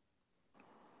this.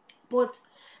 But,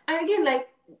 and again, like,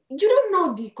 you don't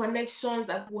know the connections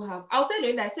that people have. I was telling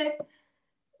you that I said,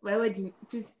 my wedding,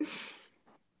 please,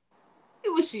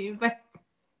 people should invite.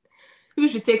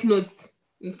 People should take notes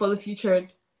for the future.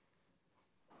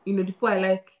 The people I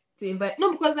like to invite.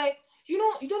 No, because, like, you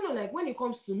don't know, like, when it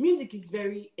comes to music, is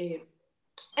very,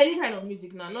 any kind of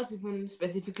music now, not even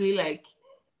specifically, like,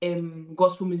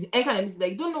 gospel music, any kind of music,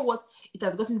 like, you don't know what it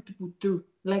has gotten people through,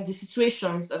 like, the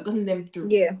situations that have gotten them through.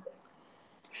 Yeah.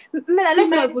 Mena,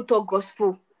 let's not even talk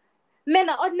gospel.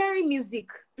 Mena, ordinary music.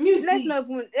 Let's not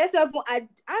even add.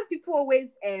 And people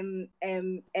always if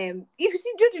you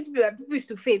see people used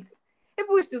to faint.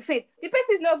 People used to faint. The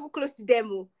person is not even close to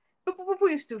them. People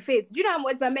used to faint. Do you know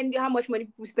how much money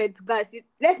people spend to guys?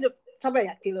 Let's not talk about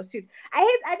like Taylor Swift.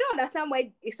 I don't understand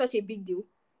why it's such a big deal.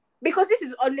 Because this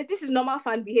is normal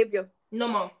fan behavior.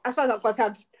 Normal. As far as I'm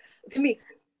concerned. To me.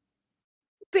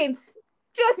 Faint.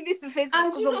 Just used to faint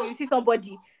because you see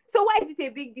somebody. So why is it a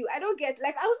big deal? I don't get,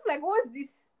 like, I was like, what's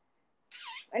this?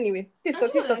 Anyway, please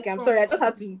continue talking. I'm sorry, I just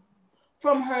had to.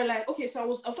 From her, like, okay, so I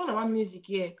was talking about music,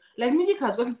 yeah. Like, music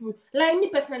has gotten people, like, me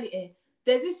personally,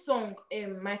 there's this song,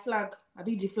 My Flag, I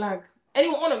beat the flag.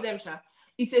 Anyway, one of them,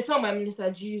 it's a song by Minister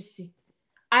GUC.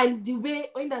 And the way,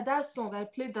 that song, I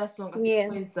played that song, the way I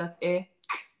played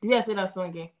that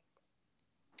song,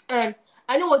 and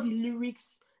I know what the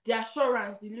lyrics, the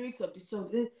assurance, the lyrics of the song.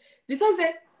 The song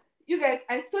said, you guys,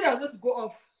 I thought I was supposed to go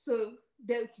off, so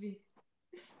that's me.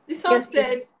 The song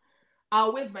said,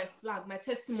 I'll wave my flag, my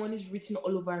testimony is written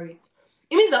all over it.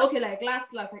 It means that, okay, like,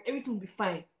 last, like, everything will be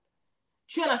fine.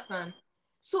 Do you understand?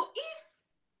 So, if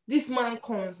this man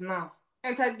comes now,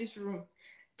 enter this room,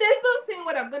 there's no saying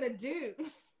what I'm going to do.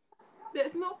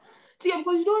 There's no,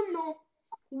 because you don't know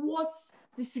what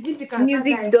the significance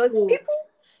music does. People,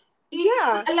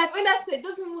 like when I said, it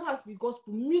doesn't even have to be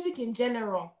gospel, music in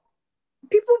general.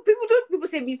 People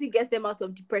say music gets them out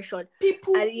of depression.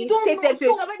 People, and it takes them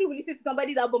to somebody who listens to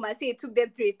somebody's album and say it took them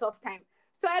through a tough time.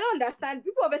 So I don't understand.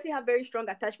 People obviously have very strong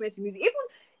attachments to music, even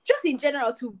just in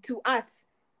general to arts.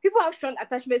 People have strong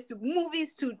attachments to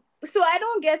movies too. So I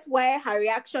don't get why her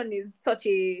reaction is such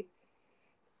a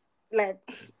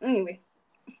anyway.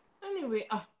 I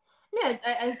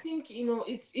think it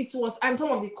was, and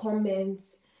some of the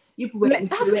comments people were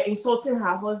insulting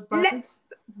her husband.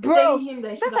 Bro,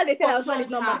 that's how they said her husband is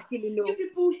not masculine. You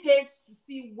people hate to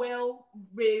see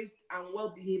well-raised and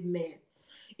well-behaved men.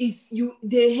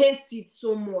 They hate it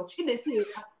so much. If they say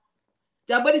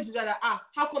their bodies be like,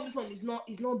 how come this one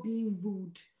is not being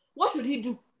rude? What should he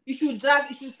do? You should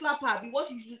slap her. What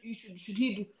should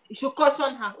he do? You should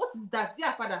caution her. What is that?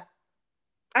 Yeah, father.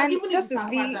 And even just to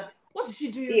What did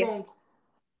she do wrong?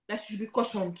 That she should be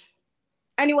cautioned.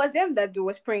 And it was them that they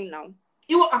was praying now.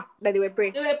 That they were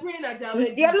praying. They were praying at their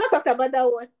wedding. They have not talked about that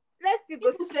one. Let's still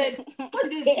go. People said, what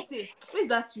did they say? Where's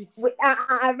that tweet?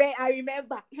 I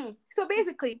remember. So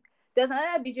basically, there's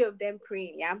another video of them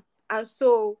praying, yeah? And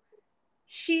so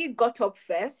she got up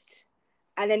first,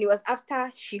 and then it was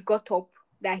after she got up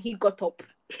that he got up.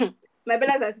 My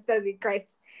brothers and sisters in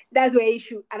Christ, that's one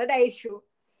issue. Another issue,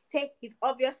 say he's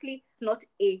obviously not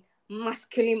a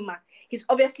masculine man. He's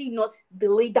obviously not the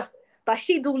leader. But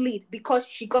she do lead because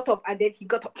she got up and then he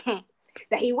got up.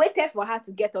 That he waited for her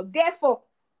to get up. Therefore,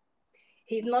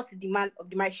 he's not the man of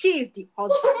the man. She is the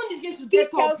husband. So someone is going to get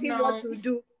tells him what to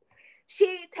do.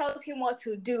 She tells him what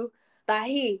to do, but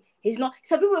he's not.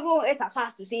 Some people even went as far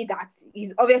as to say that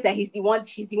it's obvious that she's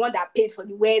the one that paid for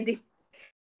the wedding.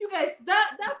 You guys,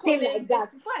 that comment like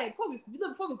that. Before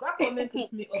we go, that comment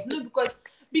is me up. No,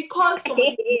 because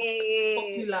somebody is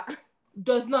popular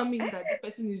does not mean that the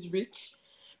person is rich.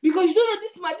 Because you don't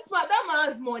know that man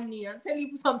has money. I'm telling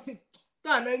you something.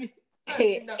 Don't annoy me.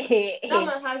 That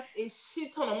man has a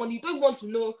shit ton of money. You don't want to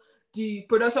know the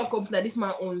production company that this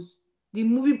man owns. The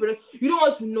movie production. You don't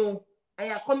want to know. And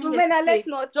you're coming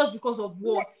here just because of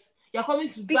what? You're coming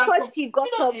to because she got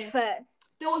up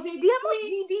first. There was a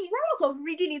lot of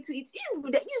reading into it. You know,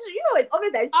 it's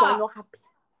obvious that people are not happy.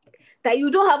 That you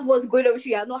don't have what's going on with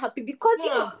you, are not happy because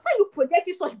when you project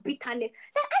such bitterness,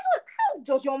 how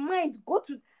does your mind go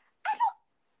to?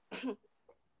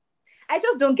 I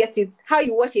just don't get it. How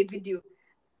you watch a video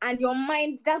and your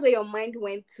mind, that's where your mind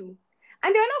went to, and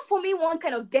they're not forming one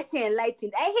kind of dirty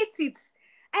enlightened. I hate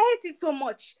it so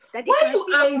much. That why are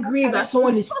you angry that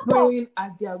someone is praying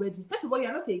at their wedding? First of all,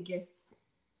 you're not a guest.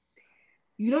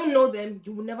 You don't know them.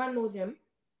 You will never know them.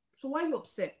 So why are you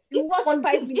upset? You watch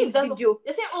 5 minutes video.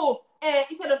 They say,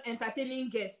 instead of entertaining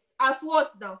guests, as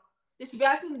what now? They should be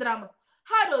acting drama.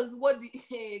 How does God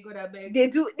I beg? They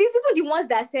do. These people the ones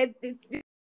that said.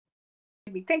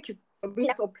 Thank you for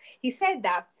bringing that up. He said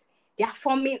that they are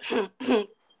forming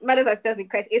brothers and sisters in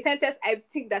Christ. A sentence I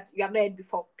think that you have not heard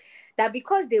before. That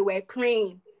because they were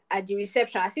praying at the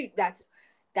reception, I see that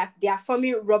they are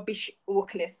forming rubbish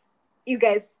wokeness. You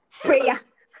guys, prayer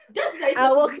and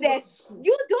wokeness.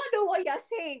 You don't know what you're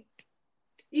saying.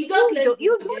 You don't know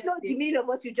the meaning of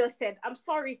what you just said. I'm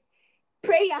sorry.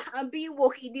 Prayer and being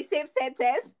woke in the same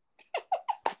sentence.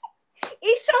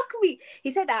 It shocked me.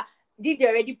 He said that did they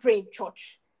already pray in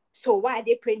church? So why are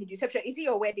they praying in the reception? Is it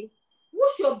your wedding?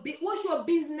 What's your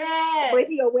business? Or is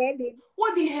it your wedding?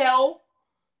 What the hell?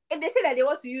 If they say that they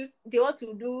want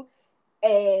to do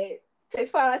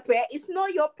 24-hour prayer, it's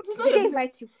not your business. They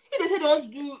invite you. If they say they want to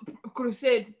do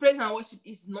crusade, praise and worship,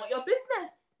 it's not your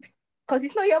business. Because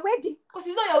it's not your wedding. Because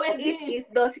it's not your wedding. It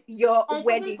is not your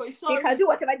wedding. They can do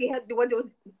whatever they want.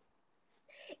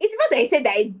 It's not that I said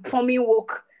that it's for me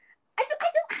woke.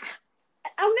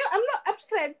 I'm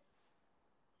just like,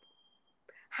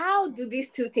 how do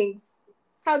these two things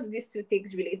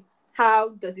relate? How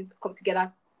does it come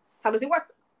together? How does it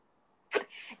work?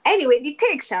 Anyway, the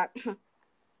take shot.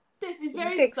 This is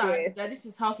very sad that this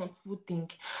is how some people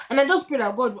think. And I just pray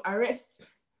that God will arrest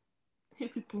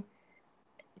people.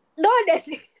 No,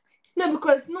 honestly. No,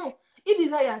 because if this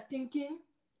is how you're thinking.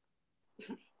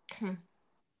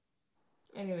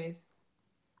 Anyways.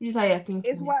 This is how you're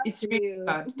thinking. It's really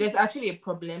bad. There's actually a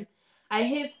problem. I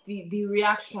hate the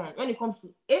reaction when it comes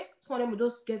to some of them will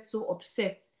just get so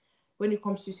upset when it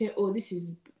comes to saying, oh, this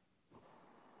is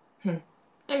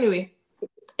Anyway.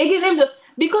 Again,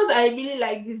 because I really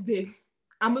like this babe,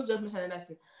 I must just mention another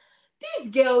thing. This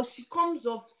girl, she comes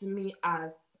across to me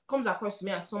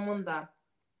as someone that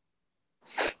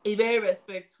is very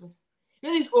respectful.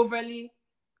 You know, this overly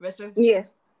respectful.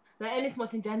 Yes. Like any small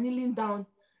thing, they're kneeling down,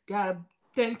 they're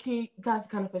thanking. That's the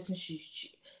kind of person she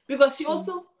because she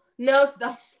also nails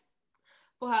down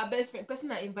for her best friend, person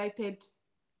that invited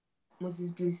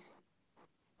Moses Bliss.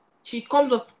 She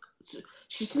comes off.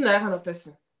 She's that kind of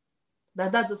person.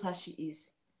 That's how she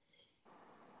is.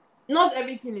 Not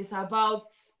everything is about.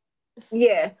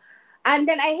 Yeah, and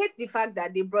then I hate the fact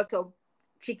that they brought up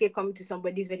Chike coming to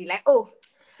somebody's wedding. Like, oh,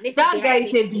 that guy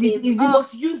is the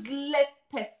most useless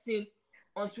person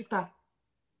on Twitter.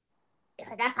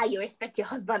 That's how you respect your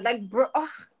husband, like, bro.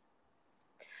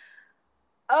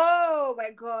 Oh my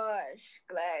gosh,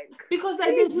 like, because like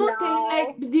there's nothing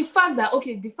like the fact that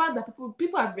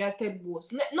people have reacted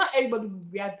worse. Not everybody will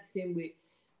react the same way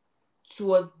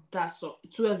towards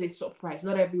a surprise.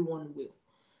 Not everyone will.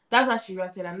 That's how she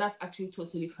reacted, and that's actually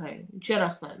totally fine. Do you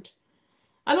understand?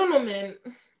 I don't know, man.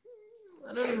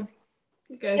 I don't know.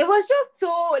 Okay. It was just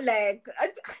so like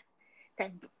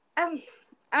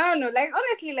I don't know. Like,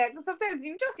 honestly, like, sometimes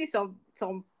you just see some.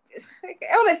 Like,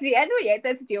 honestly, I know you're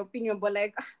entitled to your opinion, but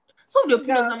like, some of the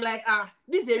opinions, I'm like,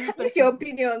 this is a real person. This is your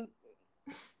opinion.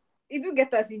 You do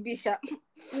get us in Bisha.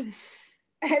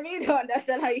 I really don't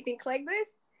understand how you think like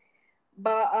this.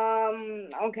 But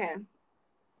okay.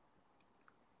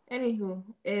 Anywho,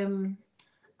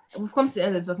 we've come to the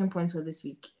end of the talking points for this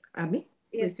week. Abby?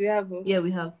 Yes, we have. Yeah,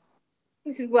 we have.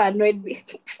 This is what annoyed me.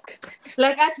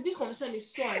 Like, actually, this conversation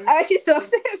is so annoying. I actually so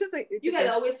upset. I'm just like, you guys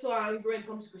are always so angry when it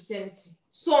comes to Christianity.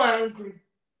 So angry.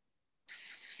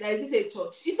 Like, is this a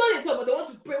church? It's not a church, but they want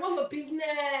to pray. What's your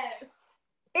business?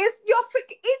 It's your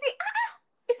freaking. Is it?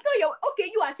 It's not your. Okay,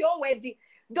 you at your wedding.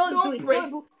 Don't do it. Pray.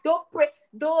 Don't pray.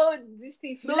 Don't this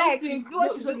thing. If you like, think, do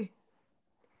what you do.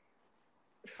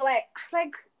 Like,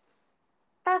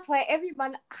 that's why every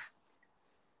man.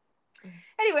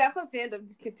 Anyway, I come to the end of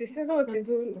this tip. I don't know what to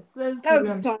do. Let's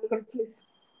please.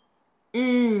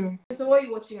 So what are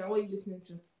you watching and what are you listening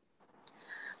to?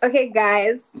 Okay,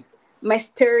 guys, my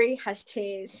story has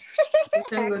changed.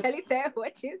 I actually started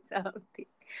watching something.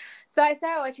 So I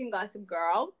started watching Gossip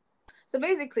Girl. So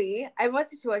basically, I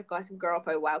wanted to watch Gossip Girl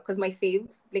for a while because my fave,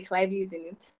 Blake Lively, is in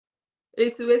it.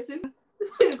 It's what's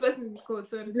the person called?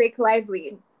 Sorry. Blake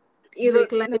Lively.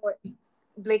 Blake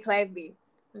Lively.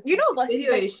 Okay. You know Gossip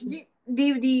Girl? Like,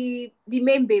 the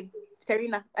main babe,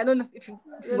 Serena. I don't know if you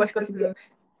watch Gossip Girl.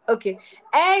 Okay.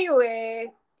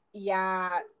 Anyway,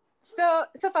 yeah. So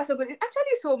far so good. It's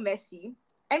actually so messy.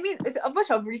 I mean, it's a bunch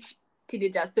of rich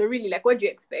teenagers. So really, like, what do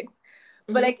you expect?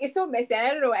 Mm-hmm. But like, it's so messy.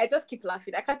 I don't know. I just keep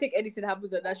laughing. I can't take anything that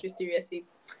happens on that show seriously.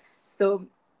 So,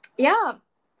 yeah,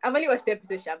 I've only watched the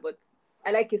episode, but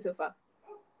I like it so far.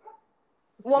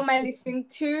 What am I listening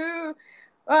to?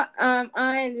 What am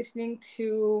I listening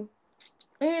to?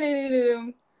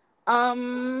 There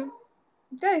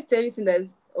is anything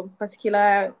that's of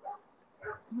particular.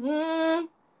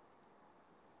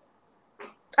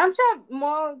 I'm sure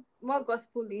more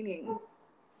gospel leaning.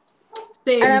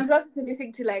 Same. And I'm just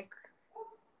listening to like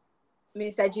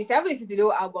Mr. Juicy. I haven't listened to the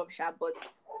whole album, but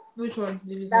which one did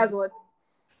you listen that's to? what.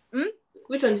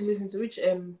 Which one did you listen to? Which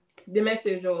The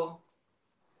Message or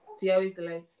The Always the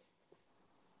Light?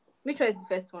 Which one is the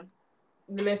first one?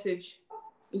 The Message.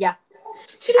 Yeah.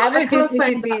 I can't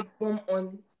find that album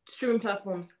on streaming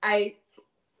platforms. I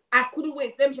couldn't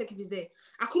wait. Let me check if it's there.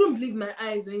 I couldn't believe my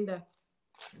eyes doing that.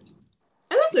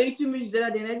 I went to YouTube Music the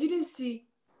other day and I didn't see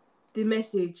The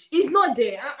Message. It's not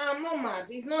there. I'm not mad.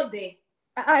 It's not there.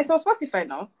 It's on Spotify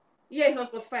now. Yeah, it's on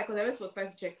Spotify because I went to Spotify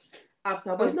to check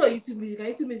after. But it's not YouTube Music. And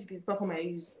YouTube Music is the platform I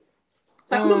use.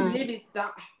 So I couldn't believe it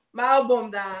that my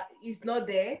album that is not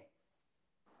there.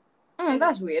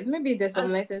 That's weird. Maybe there's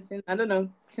some licensing. I don't know.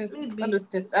 I don't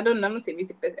know. I'm not saying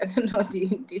music, but I don't know the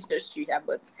industry here,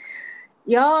 but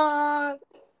yeah.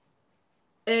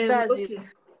 That's okay. it.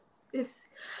 Yes.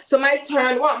 So my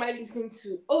turn. What am I listening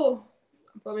to? Oh,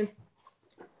 I'm coming.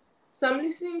 So I'm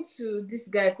listening to this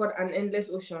guy called An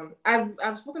Endless Ocean.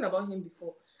 I've spoken about him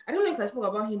before. I don't know if I spoke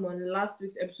about him on last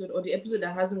week's episode or the episode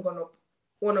that hasn't gone up.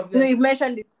 One of them. No, you've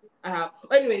mentioned it. I have.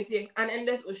 Anyways, yeah, An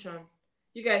Endless Ocean.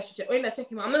 You guys should check. When I check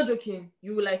him out, I'm not joking.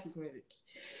 You will like his music.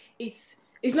 It's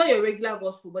not your regular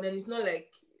gospel, but then it's not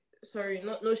like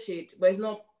no shade, but it's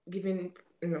not giving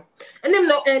and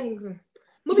then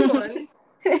moving on.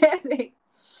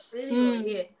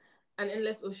 Yeah, An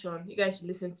Endless Ocean. You guys should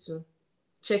listen to.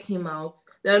 Check him out.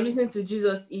 Then I'm listening to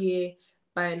Jesus EA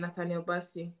by Nathaniel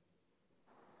Bassey.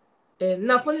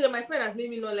 Now, funny that my friend has made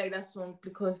me not like that song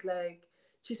because like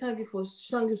she sang it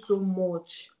so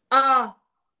much. But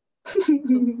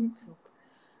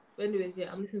anyways,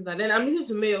 yeah, I'm listening to that. Then I'm listening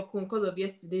to Mayor Kun because of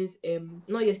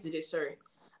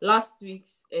last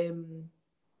week's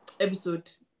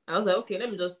episode. I was like, okay, let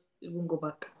me just even go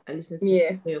back and listen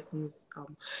to Mayor Kun's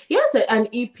album. He has an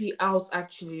EP out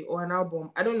actually, or an album.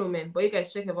 I don't know, man, but you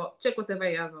guys check whatever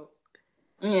he has out.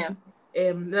 Yeah.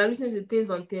 Then I'm listening to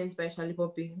Things on Things by Charlie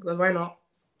Poppy because why not?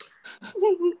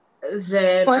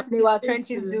 Then once in a while,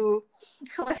 trenches do.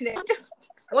 Once in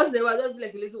a while, just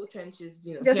like little trenches,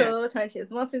 you know. Just little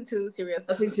trenches. Nothing too serious.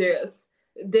 Nothing serious.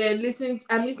 Then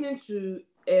I'm listening to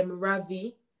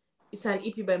Ravi. It's an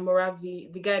EP by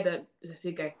Moravi, the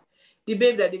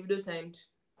babe that Davido signed.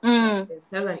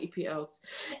 That's an EP out.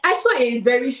 I saw a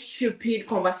very stupid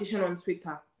conversation on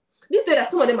Twitter. This day that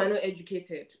some of them are not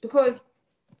educated because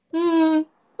someone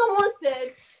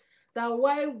said that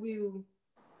why will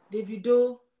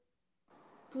Davido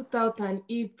put out an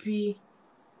EP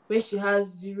when she has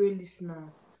 0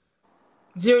 listeners?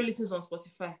 0 listens on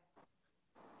Spotify.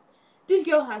 This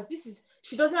girl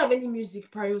she doesn't have any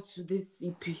music prior to this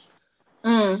EP.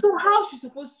 So how is she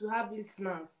supposed to have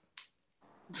listeners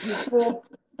before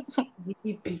The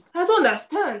EP. I don't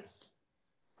understand.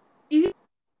 Is it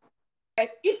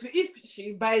like if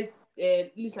she buys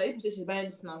listener, if she's buying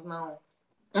listeners now,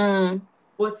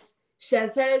 but she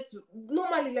has said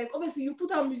normally, like obviously you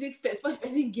put out music first, but the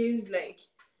person gains like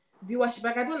viewership.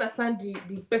 Like I don't understand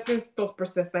the person's thought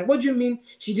process. Like, what do you mean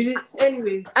she did it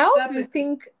anyways? I also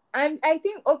think I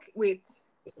think okay, wait.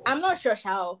 I'm not sure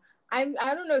how. I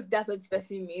don't know if that's what this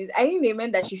person means. I think they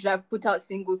meant that she should have put out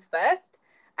singles first.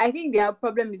 I think their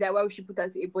problem is that why would she put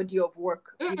out a body of work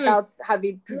without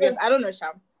having previous. No. I don't know,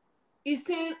 Sham. He's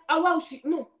saying, why would she?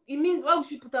 No, it means why would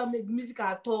she put out music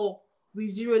at all with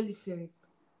 0 listens?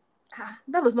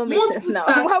 That does not make sense now.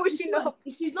 Why would she not?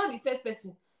 She's not the first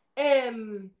person.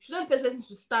 She's not the first person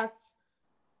to start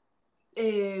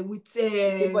with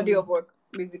a body of work,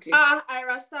 basically.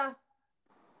 Ira Star.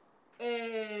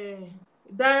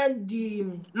 Then the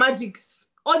Magics.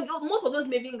 Most of those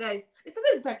Maven guys, they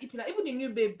started with an EP. Like, even the new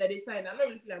babe that they signed, I'm not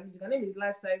really feeling music. Her name is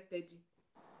Life Size 30.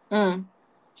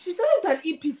 She started with an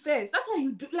EP first. That's how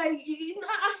you do. Like,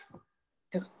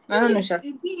 I don't know, Sha.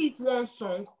 Be it one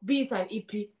song, be it an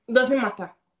EP, it doesn't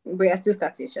matter. But you're still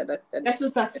starting, Sha. That's still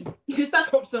starting. You start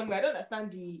from somewhere. I don't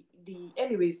understand the.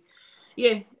 Anyways,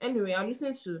 yeah. Anyway,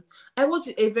 I watched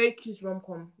a very cute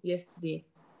rom-com yesterday.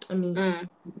 I mean, no,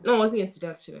 it wasn't yesterday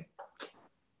actually.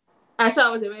 Actually, I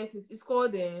was very cute. It's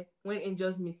called When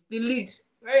Angels Meet. The lead,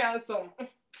 very handsome,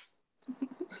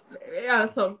 very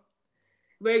handsome,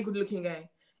 very good-looking guy.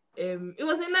 It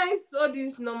was a nice, all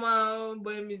this normal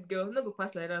boy meets girl. Not go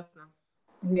pass like that now.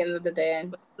 The end of the day.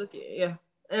 But, okay, yeah.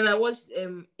 And I watched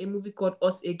a movie called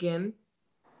Us Again.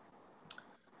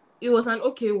 It was an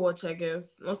okay watch, I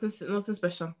guess. Nothing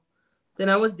special. Then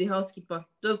I watched The Housekeeper,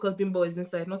 just because Bimbo is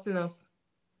inside, nothing else.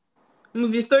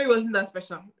 Movie story wasn't that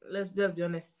special. Let's just be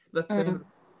honest. But people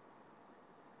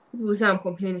say I'm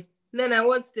complaining. Then I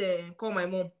watched Call My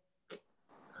Mom.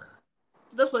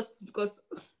 Just watched it because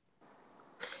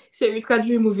it's a Ruth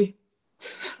Kadri movie.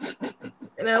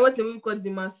 And I watched a movie called The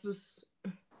Masseuse.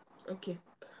 Okay.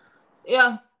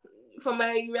 Yeah. For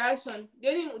my reaction,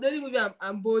 the only movie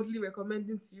I'm boldly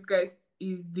recommending to you guys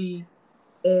is the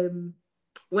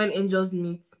When Angels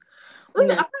Meet. There's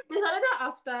another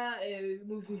after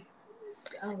movie.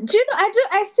 Do you know?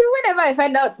 I still, whenever I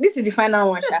find out, this is the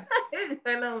final one, Sha.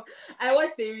 I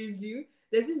watched a review.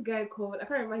 There's this guy called, I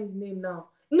can't remember his name now.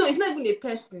 No, it's not even a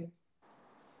person.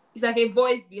 It's like a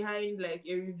voice behind like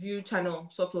a review channel,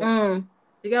 sort of.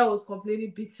 The guy was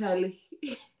complaining bitterly.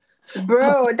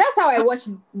 Bro, that's how I watch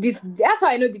this. That's how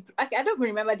I know I don't even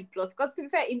remember the plot. Because to be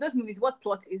fair, in those movies, what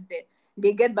plot is there?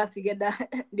 They get back together,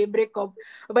 they break up.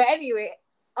 But anyway,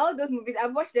 all those movies,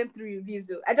 I've watched them through reviews.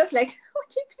 So I just like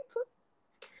watching people.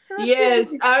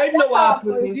 Yes, I already know what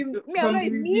happened. I'm not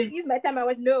use my time. I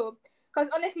watch because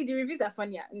honestly, the reviews are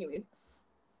funnier anyway.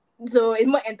 So it's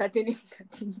more entertaining.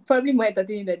 Probably more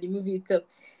entertaining than the movie itself.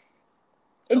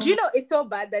 Do you know it's so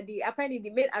bad that apparently the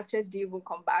main actress didn't even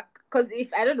come back? Because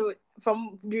if I don't know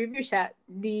from the review shot,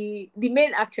 the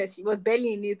main actress, she was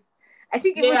barely in it. I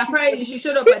think apparently she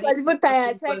showed up. She was even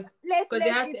tired. Because they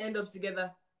had to end up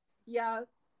together. Yeah.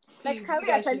 Like, can we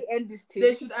actually end this thing?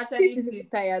 They should actually please.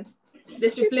 Tired. They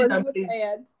should please and please.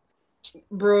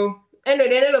 Bro. Anyway,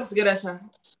 they ended up together, Sha.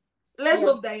 Let's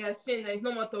hope that he has changed and he's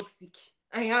no more toxic.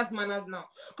 And he has manners now.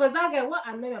 Because that guy, what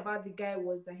annoyed me about the guy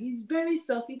was that he's very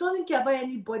saucy. He doesn't care about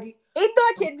anybody. It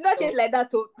did not change like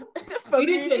that, too. From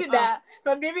the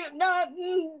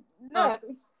review, no.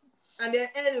 And then,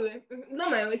 anyway, no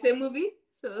man, it's a movie.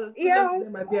 So it's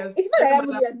not like that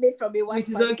movie was made from a one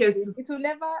part. It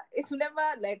will never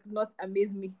like not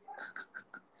amaze me.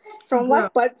 From one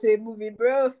part to a movie,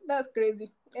 bro. That's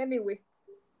crazy. Anyway.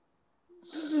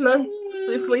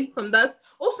 Swiftly from that.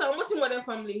 Also, I'm watching Modern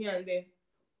Family here and there.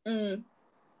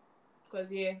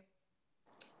 Because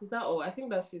is that all? I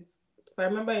think that's it. If I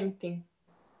remember anything,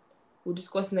 we'll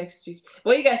discuss next week.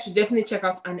 But you guys should definitely check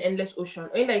out An Endless Ocean.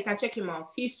 Oyinda, you can check him out.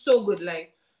 He's so good.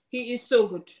 Like, he is so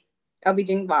good. I'll be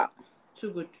doing that. Too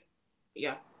good.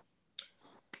 Yeah.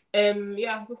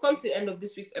 We've come to the end of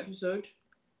this week's episode.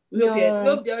 We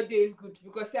hope the other day is good,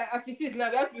 because as it is now,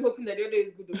 we have to be hoping that the other day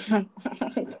is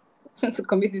good. To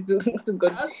commit it to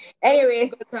good.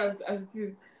 Anyway, as it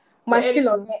is. Still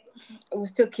on it. We'll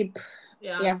still keep.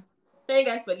 Yeah. Thank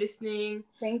you guys for listening.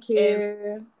 Thank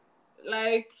you.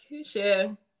 Like,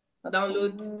 share,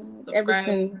 download,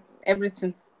 subscribe.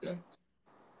 Everything. Yeah.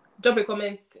 Drop a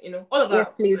comment, all of that.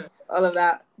 Yes, please. All of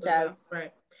that. Jazz.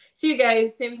 Right. See you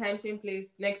guys, same time, same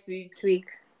place, next week.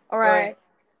 All right.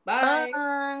 Bye.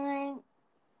 Bye.